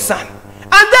begotten Son.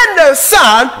 And then the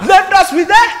Son left us with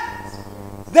that.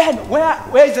 Then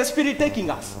where is the Spirit taking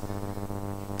us?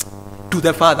 To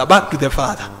the Father. Back to the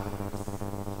Father.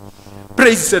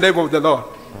 Praise the name of the Lord.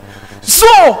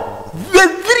 So,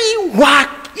 the 3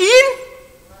 work in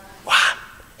one.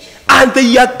 And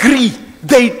they agree.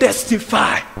 They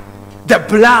testify. The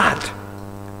blood,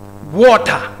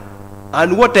 water,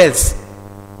 and what else?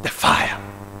 The fire.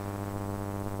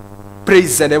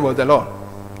 Praise the name of the Lord.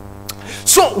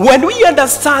 So, when we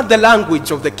understand the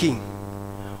language of the King,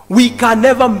 we can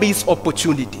never miss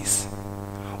opportunities.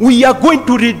 We are going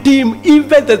to redeem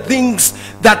even the things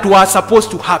that were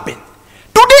supposed to happen.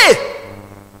 Today,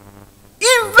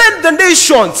 even the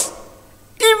nations,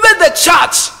 even the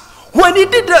church, when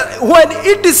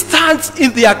it stands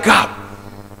in their gap,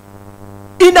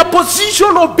 in a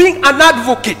position of being an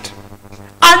advocate,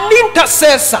 an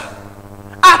intercessor,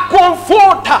 a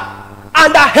comforter,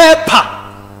 and a helper,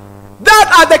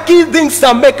 that are the key things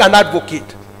that make an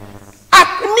advocate.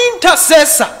 An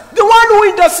intercessor, the one who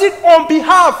intercedes on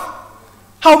behalf.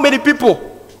 How many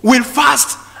people will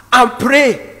fast and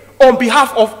pray on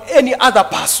behalf of any other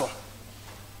person?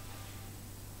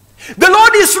 The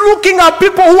Lord is looking at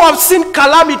people who have seen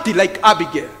calamity like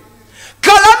Abigail.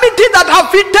 Calamity that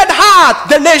have hit hard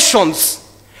the nations.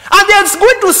 And they are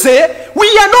going to say, we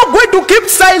are not going to keep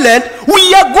silent.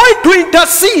 We are going to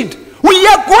intercede. We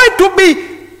are going to be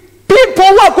people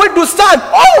who are going to stand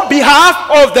on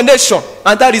behalf of the nation.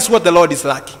 And that is what the Lord is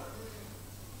lacking.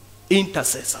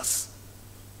 Intercessors.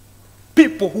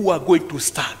 People who are going to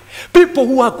stand. People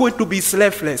who are going to be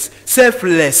selfless.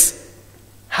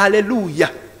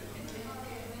 Hallelujah.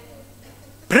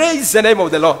 Praise the name of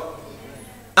the Lord.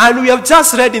 And we have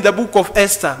just read in the book of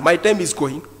Esther. My time is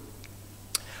going.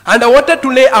 And I wanted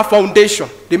to lay a foundation.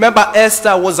 Remember,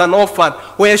 Esther was an orphan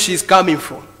where she is coming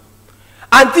from.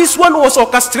 And this one was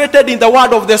orchestrated in the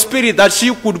word of the Spirit that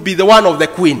she could be the one of the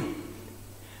queen.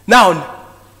 Now,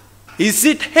 is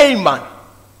it Haman,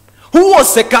 who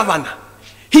was the governor?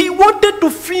 He wanted to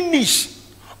finish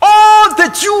all the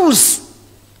Jews.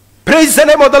 Praise the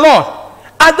name of the Lord.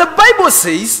 And the Bible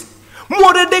says,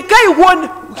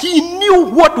 Mordecai, he knew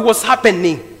what was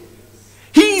happening.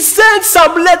 He sent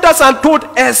some letters and told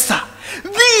Esther,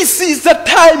 this is the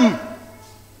time.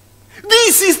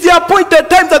 This is the appointed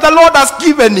time that the Lord has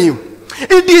given you.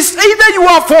 It is either you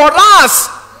are for us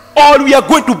or we are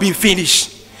going to be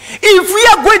finished. If we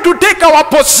are going to take our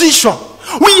position,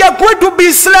 we are going to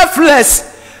be selfless.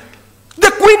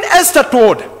 The Queen Esther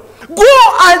told,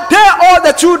 go and tell all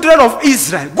the children of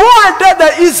Israel, go and tell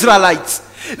the Israelites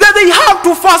that they have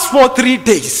to fast for 3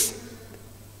 days.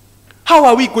 How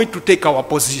are we going to take our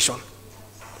position?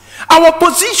 Our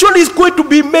position is going to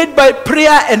be made by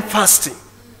prayer and fasting.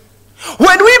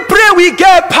 When we pray, we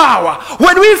get power.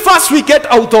 When we fast, we get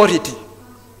authority.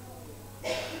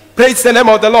 Praise the name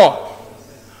of the Lord.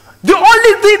 The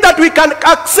only thing that we can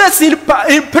access in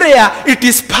prayer, it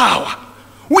is power.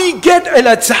 We get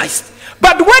energized.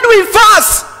 But when we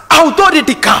fast,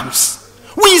 authority comes.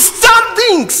 We start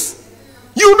things.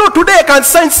 You know, today I can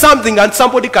sign something and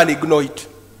somebody can ignore it.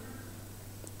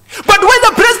 But when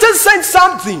the president signs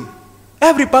something,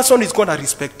 every person is going to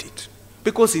respect it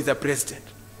because he's the president.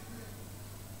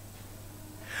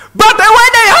 But when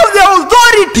I have the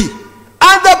authority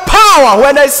and the power,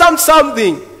 when I sign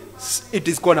something, it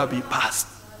is going to be passed.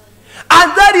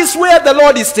 And that is where the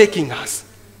Lord is taking us.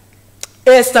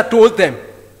 Esther told them,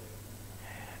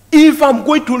 if I'm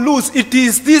going to lose, it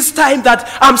is this time that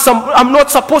I'm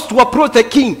not supposed to approach the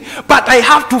king, but I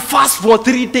have to fast for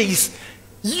 3 days.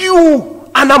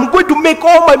 And I'm going to make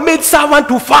all my maidservants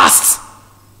to fast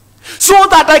so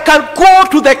that I can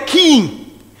go to the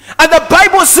king. And the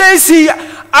Bible says he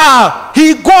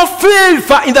got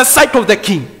favor in the sight of the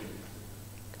king.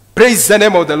 Praise the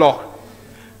name of the Lord.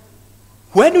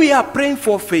 When we are praying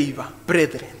for favor,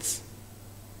 brethren,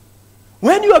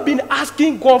 when you have been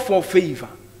asking God for favor,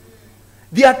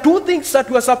 there are 2 things that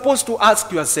you are supposed to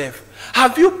ask yourself.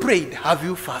 Have you prayed? Have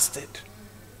you fasted?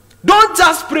 Don't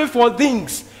just pray for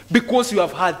things because you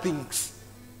have had things.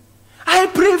 I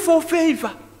pray for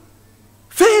favor.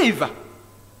 Favor.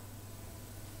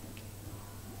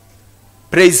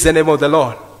 Praise the name of the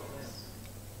Lord.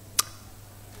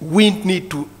 We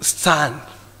need to stand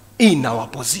in our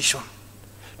position.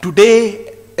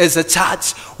 Today, as a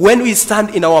church, when we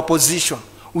stand in our position,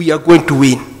 we are going to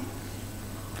win.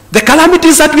 The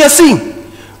calamities that we are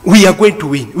seeing, we are going to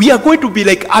win. We are going to be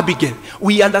like Abigail.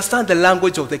 We understand the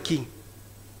language of the king.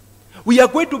 We are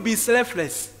going to be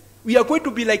selfless. We are going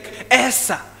to be like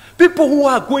Esther. People who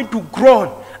are going to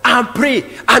groan and pray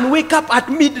and wake up at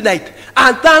midnight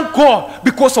and thank God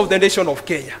because of the nation of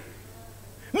Kenya.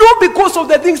 Not because of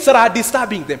the things that are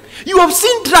disturbing them. You have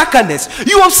seen drunkenness.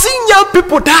 You have seen young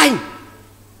people dying.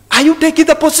 Are you taking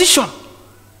the position?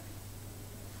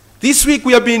 This week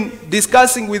we have been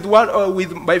discussing with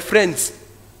my friends.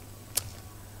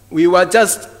 We were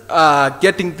just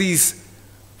getting this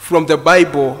from the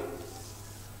Bible.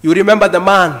 You remember the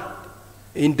man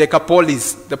in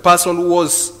Decapolis, the person who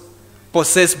was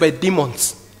possessed by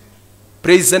demons.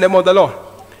 Praise the name of the Lord.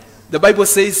 The Bible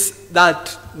says that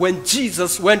when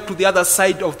Jesus went to the other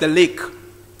side of the lake,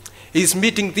 he's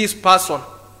meeting this person.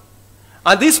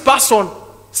 And this person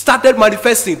started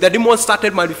manifesting. The demon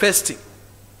started manifesting.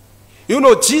 You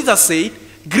know, Jesus said,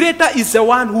 greater is the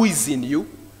one who is in you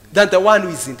than the one who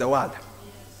is in the world.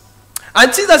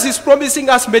 And Jesus is promising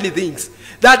us many things.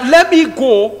 That let me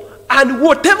go, and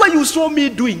whatever you saw me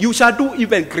doing, you shall do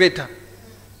even greater.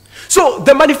 So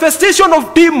the manifestation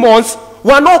of demons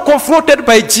were not confronted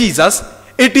by Jesus.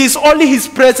 It is only his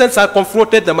presence that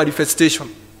confronted the manifestation.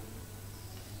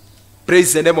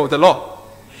 Praise the name of the Lord.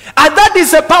 And that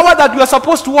is the power that we are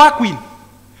supposed to work with.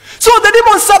 So the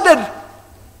demons started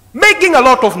making a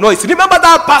lot of noise. Remember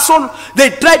that person? They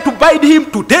tried to bind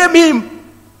him, to tame him.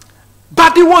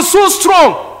 But he was so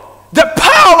strong. The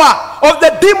power of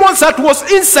the demons that was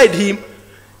inside him,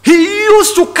 he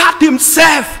used to cut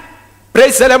himself.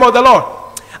 Praise the name of the Lord.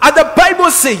 And the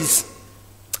Bible says,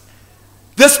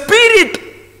 the spirit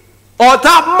or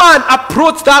that man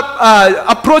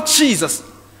approached Jesus.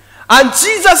 And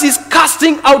Jesus is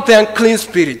casting out the unclean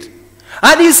spirit.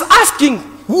 And he's asking,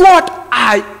 what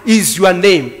is your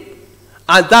name?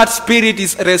 And that spirit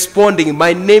is responding,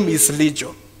 my name is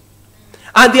Legion.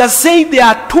 And they are saying there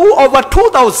are over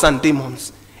 2,000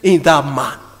 demons in that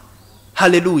man.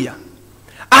 Hallelujah.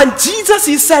 And Jesus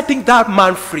is setting that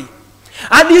man free.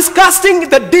 And he's casting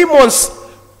the demons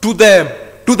to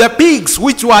the pigs,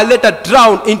 which were later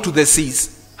drowned into the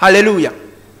seas. Hallelujah.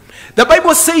 The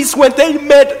Bible says when they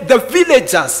met the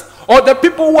villagers or the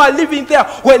people who are living there,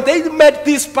 when they met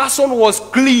this person was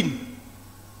clean,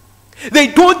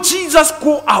 they told Jesus,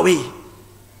 go away.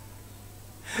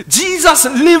 Jesus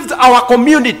lived our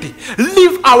community,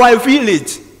 lived our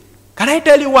village. Can I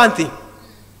tell you one thing?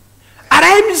 At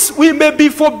times we may be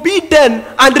forbidden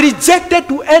and rejected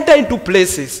to enter into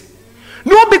places.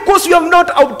 Not because we have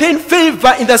not obtained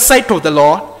favor in the sight of the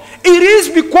Lord. It is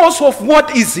because of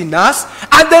what is in us,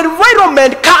 and the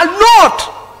environment cannot.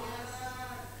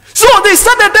 So they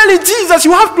started telling Jesus,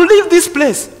 you have to leave this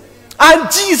place.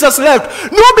 And Jesus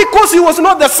left. Not because he was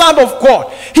not the Son of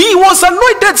God. He was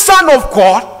anointed Son of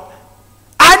God.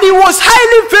 And he was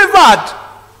highly favored.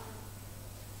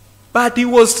 But he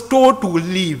was told to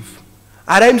leave.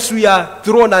 At times we are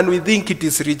thrown and we think it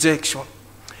is rejection.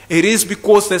 It is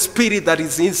because the spirit that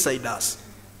is inside us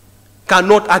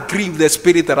cannot agree with the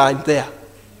spirit that are in there.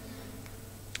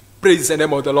 Praise the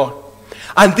name of the Lord.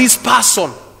 And this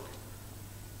person,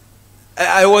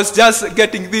 I was just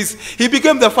getting this. He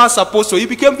became the first apostle. He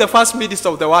became the first minister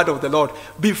of the word of the Lord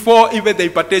before even the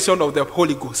impartation of the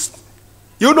Holy Ghost.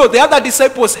 You know, the other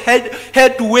disciples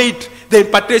had to wait the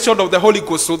impartation of the Holy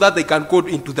Ghost so that they can go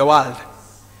into the world.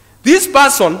 This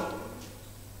person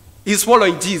is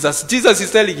following Jesus. Jesus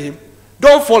is telling him,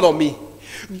 don't follow me.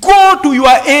 Go to your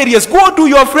areas. Go to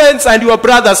your friends and your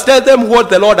brothers. Tell them what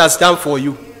the Lord has done for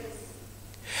you.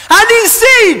 And he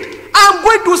said, I'm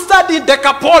going to study in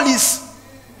Decapolis.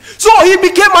 So he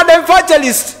became an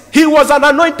evangelist. He was an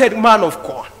anointed man of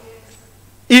God.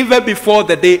 Even before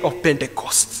the day of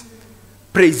Pentecost.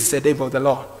 Praise the name of the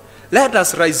Lord. Let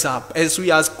us rise up as we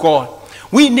ask God.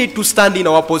 We need to stand in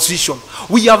our position.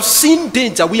 We have seen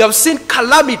danger. We have seen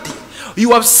calamity.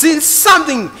 You have seen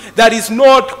something that is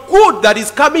not good that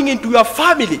is coming into your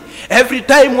family. Every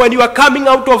time when you are coming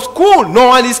out of school, no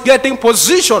one is getting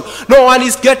position. No one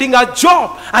is getting a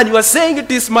job. And you are saying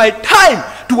it is my time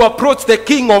to approach the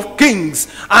King of Kings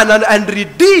and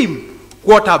redeem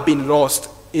what have been lost.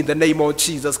 In the name of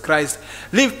Jesus Christ.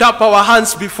 Lift up our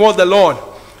hands before the Lord.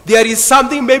 There is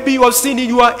something maybe you have seen in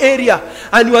your area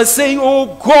and you are saying,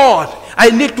 oh God, I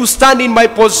need to stand in my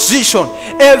position.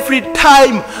 Every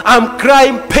time I'm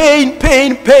crying, pain,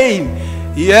 pain, pain.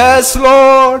 Yes,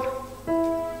 Lord.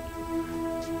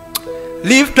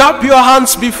 Lift up your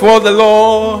hands before the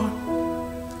Lord.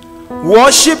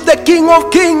 Worship the King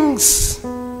of Kings.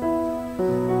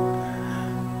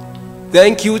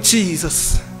 Thank you,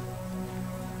 Jesus.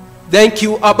 Thank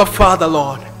you, Abba Father,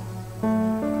 Lord.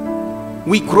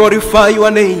 We glorify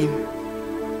your name.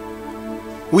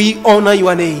 We honor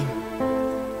your name.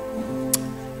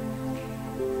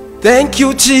 Thank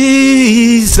you,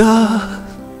 Jesus.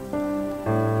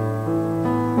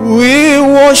 We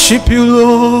worship you,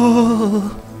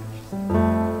 Lord.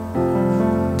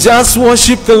 Just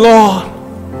worship the Lord.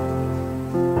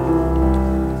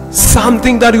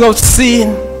 Something that you have seen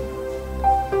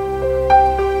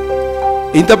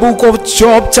in the book of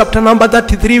Job, chapter number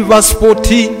 33, verse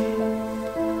 14.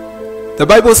 The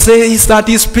Bible says that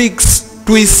he speaks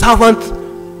to his servant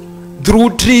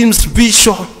through dreams,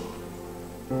 vision,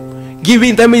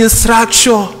 giving them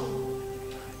instruction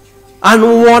and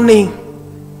warning,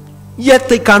 yet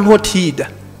they cannot heed.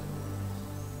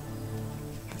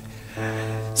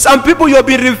 Some people, you will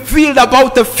be revealed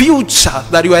about the future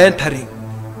that you are entering,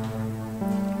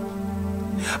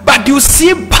 but you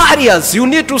see barriers. You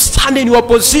need to stand in your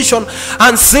position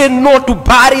and say no to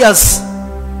barriers.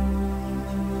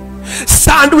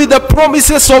 Stand with the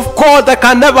promises of God that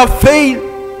can never fail.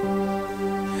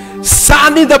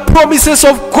 Stand in the promises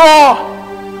of God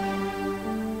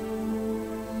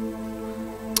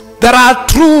that are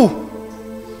true.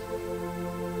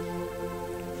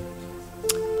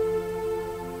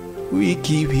 We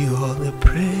give you all the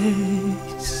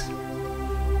praise.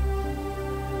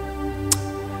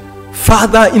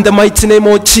 Father, in the mighty name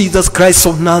of Jesus Christ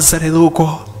of Nazareth, O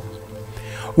God,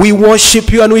 we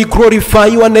worship you and we glorify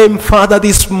your name, Father,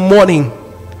 this morning.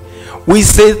 We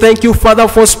say thank you, Father,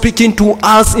 for speaking to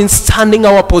us in standing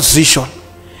our position.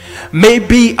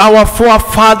 Maybe our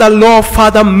forefather, Lord,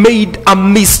 Father, made a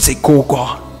mistake, oh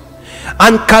God,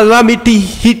 and calamity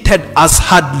hit us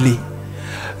hardly.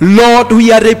 Lord,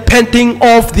 we are repenting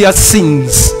of their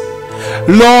sins.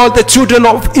 Lord, the children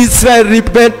of Israel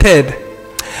repented.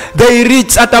 They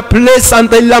reached at a place and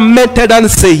they lamented and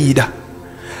said,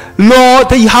 Lord,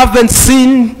 they haven't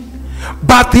sinned,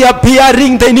 but they are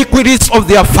bearing the iniquities of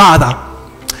their father.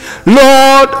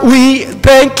 Lord, we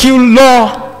thank you,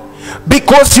 Lord,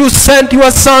 because you sent your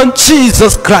son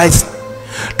Jesus Christ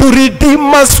to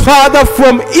redeem us, Father,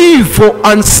 from evil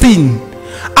and sin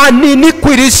and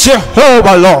iniquities,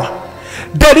 Jehovah, Lord.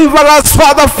 Deliver us,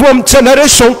 Father, from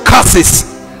generation curses.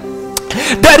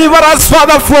 Deliver us,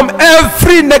 Father, from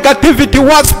every negativity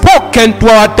was spoken to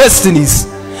our destinies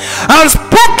and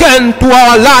spoken to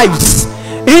our lives.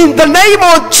 In the name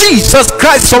of Jesus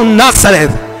Christ of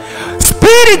Nazareth,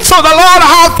 spirits of the Lord,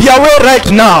 have your way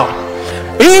right now.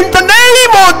 In the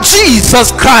name of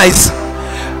Jesus Christ,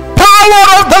 power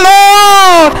of the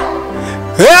Lord,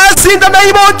 yes, in the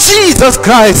name of Jesus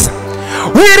Christ,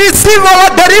 we receive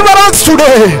our deliverance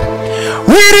today.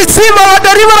 We receive our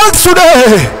deliverance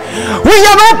today. We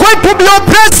are not going to be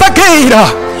oppressed again.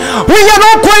 We are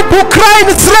not going to cry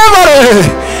in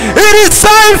slavery. It is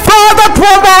time, Father,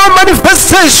 for our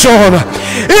manifestation.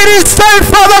 It is time,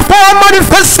 Father, for our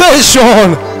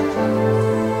manifestation.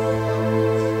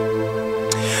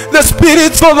 The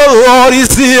Spirit of the Lord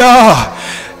is here.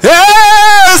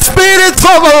 Yeah, the Spirit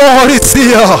of the Lord is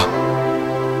here.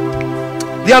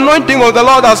 The anointing of the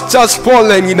Lord has just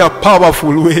fallen in a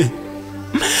powerful way.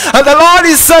 And the Lord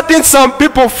is setting some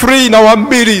people free in our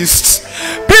midst.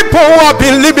 People who have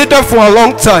been limited for a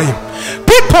long time.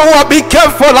 People who have been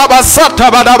careful.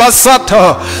 Abasata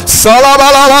badabasata.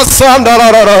 Salabalaba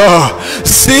sandarara.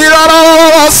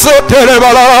 Sirarara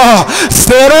soterebala.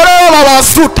 Sererala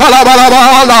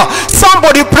sutalabalabala.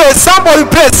 Somebody pray, somebody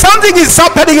pray. Something is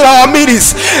happening in our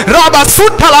midst.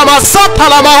 Rabasutalama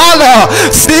satalamahala.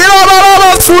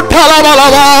 Sirarala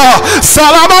sutalabalaba.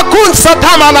 Salamakun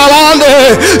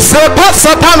satamanalande.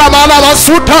 Sepasatalamala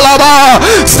sutalaba.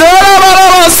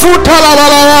 Sererala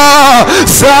sutalabalaba.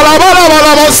 Salabalaba.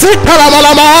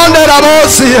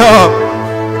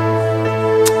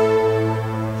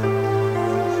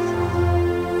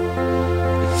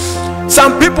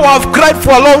 Some people have cried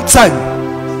for a long time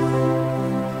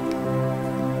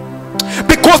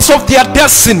because of their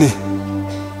destiny.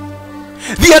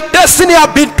 Their destiny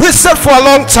have been twisted for a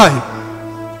long time.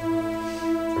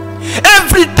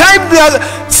 Every time they are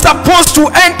supposed to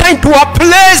enter into a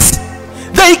place,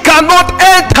 they cannot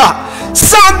enter.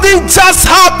 Something just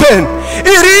happened.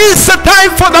 It is a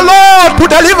time for the Lord to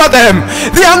deliver them.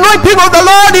 The anointing of the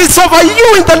Lord is over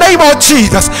you in the name of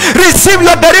Jesus. Receive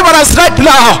your deliverance right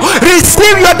now.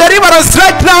 Receive your deliverance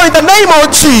right now in the name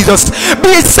of Jesus.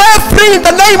 Be set free in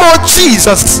the name of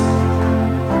Jesus.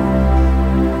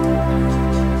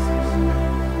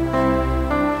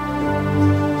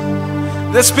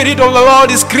 The Spirit of the Lord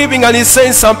is grieving and He's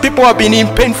saying some people have been in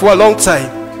pain for a long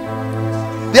time.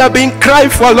 They have been crying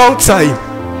for a long time.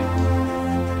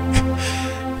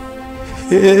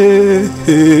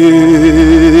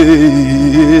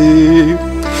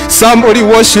 Somebody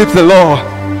worship the Lord.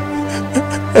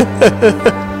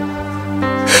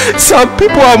 Some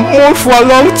people have mourned for a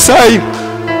long time.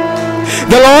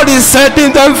 The Lord is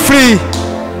setting them free.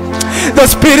 The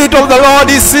Spirit of the Lord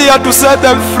is here to set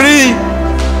them free.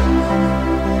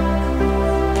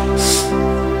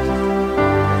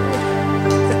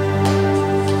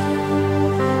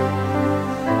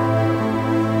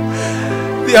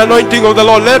 The anointing of the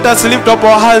Lord. Let us lift up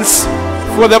our hands,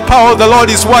 for the power of the Lord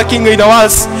is working in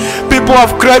us. People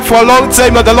have cried for a long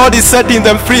time and the Lord is setting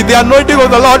them free. The anointing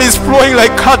of the Lord is flowing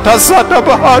like Katasata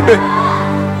Bahane.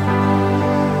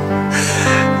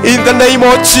 In the name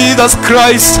of Jesus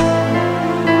Christ.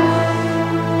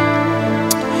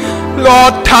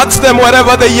 Lord, touch them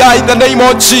wherever they are in the name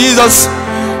of Jesus.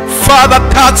 Father,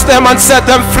 touch them and set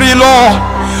them free, Lord.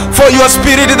 For your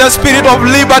spirit is the spirit of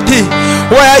liberty.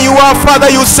 Where you are, Father,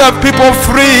 you set people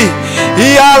free.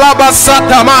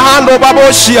 Ialabasata mahando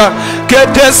baboshia.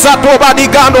 Kete sato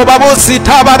badigando babosi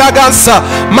tabadagansa.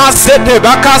 Masete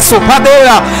bakaso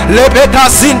padea. Lepeta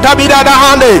sinta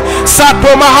bidadahande.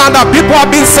 Sato mahanda. People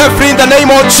have been set free in the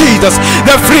name of Jesus.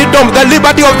 The freedom, the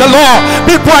liberty of the Lord.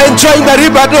 People are enjoying the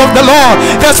liberty of the Lord.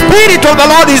 The Spirit of the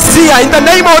Lord is here in the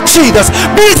name of Jesus.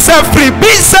 Be set free.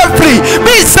 Be set free.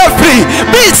 Be set free.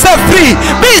 Be set free.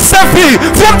 Be set free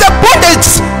from the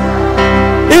bondage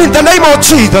in the name of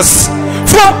Jesus.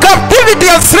 From captivity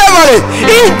and slavery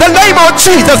in the name of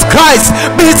Jesus Christ.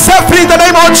 Be set free in the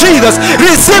name of Jesus.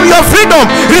 Receive your freedom.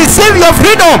 Receive your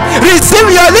freedom. Receive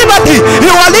your liberty.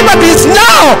 Your liberty is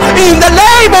now in the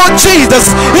name of Jesus.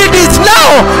 It is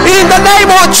now in the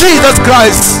name of Jesus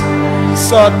Christ.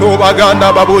 Sato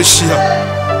baganda babushia.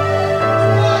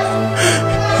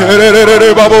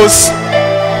 Babos.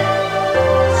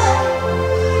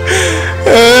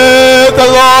 The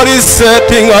Lord is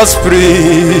setting us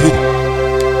free.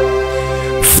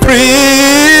 Freedom,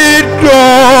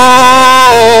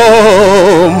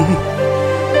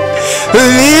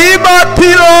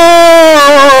 liberty, Lord.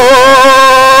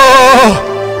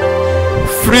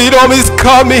 Freedom is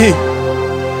coming.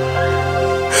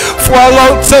 For a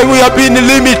long time we have been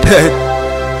limited.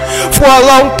 For a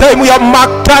long time we have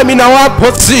marked time in our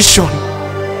position.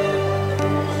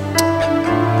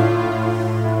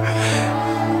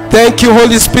 Thank you,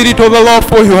 Holy Spirit of the Lord,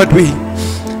 for your doing.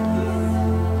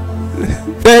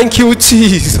 Thank you,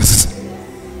 Jesus.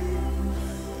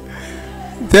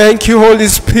 Thank you, Holy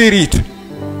Spirit.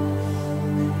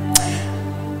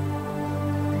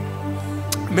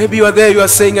 Maybe you are there, you are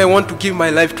saying, I want to give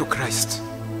my life to Christ.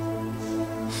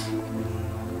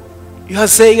 You are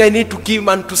saying, I need to give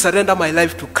and to surrender my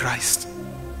life to Christ.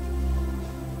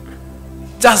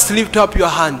 Just lift up your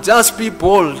hand. Just be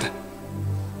bold.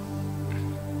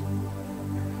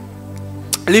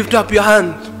 Lift up your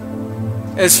hand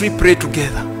as we pray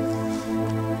together.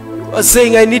 You are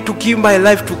saying, I need to give my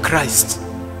life to Christ.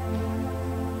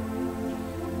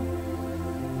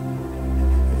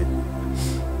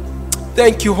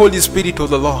 Thank you, Holy Spirit of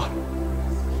the Lord.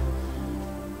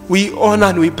 We honor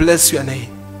and we bless your name.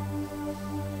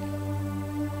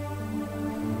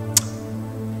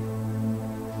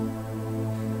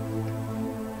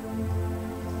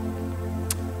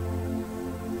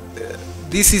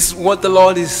 This is what the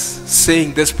Lord is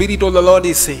saying. The Spirit of the Lord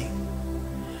is saying.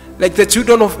 Like the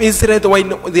children of Israel, they were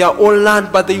in their own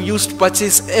land, but they used to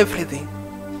purchase everything.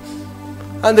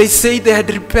 And they said they had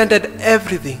repented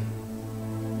everything.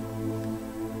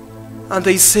 And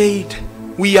they said,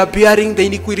 we are bearing the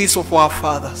iniquities of our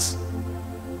fathers.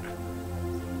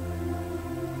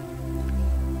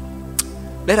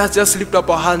 Let us just lift up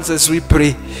our hands as we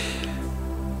pray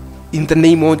in the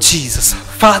name of Jesus.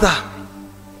 Father,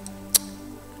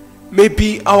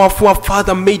 maybe our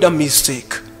forefather made a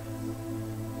mistake,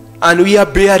 and we are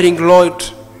bearing, Lord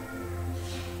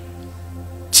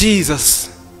Jesus,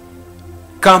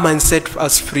 come and set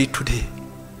us free today.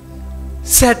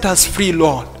 Set us free,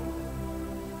 Lord,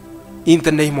 in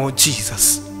the name of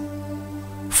Jesus.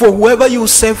 For whoever you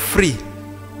set free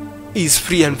is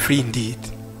free and free indeed.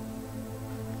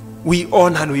 We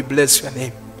honor and we bless your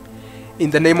name.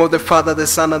 In the name of the Father, the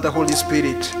Son, and the Holy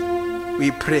Spirit. we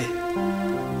pray.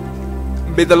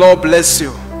 May the Lord bless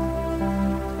you.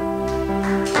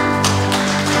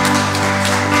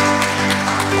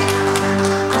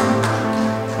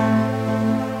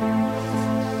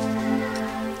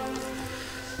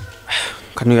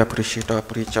 Can we appreciate our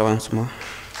preacher once more?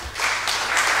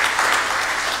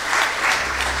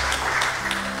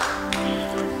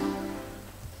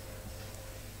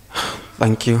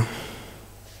 Thank you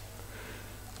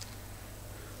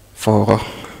for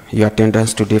your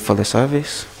attendance today for the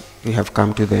service. We have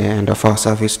come to the end of our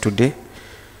service today,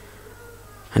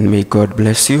 and may God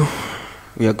bless you.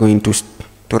 We are going to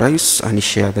rise and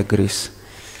share the grace.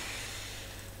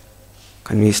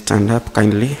 Can we stand up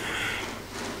kindly?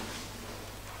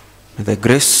 May the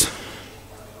grace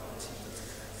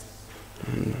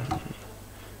and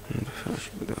the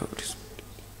fellowship of the Holy Spirit.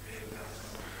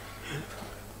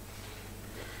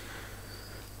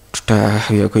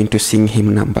 We are going to sing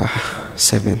hymn number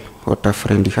 7. What a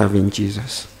friend you have in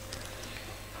Jesus.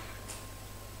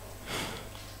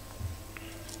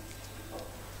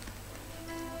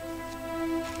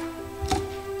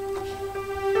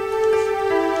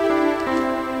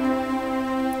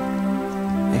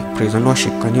 Praise and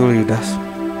worship, can you read us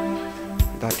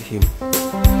that hymn?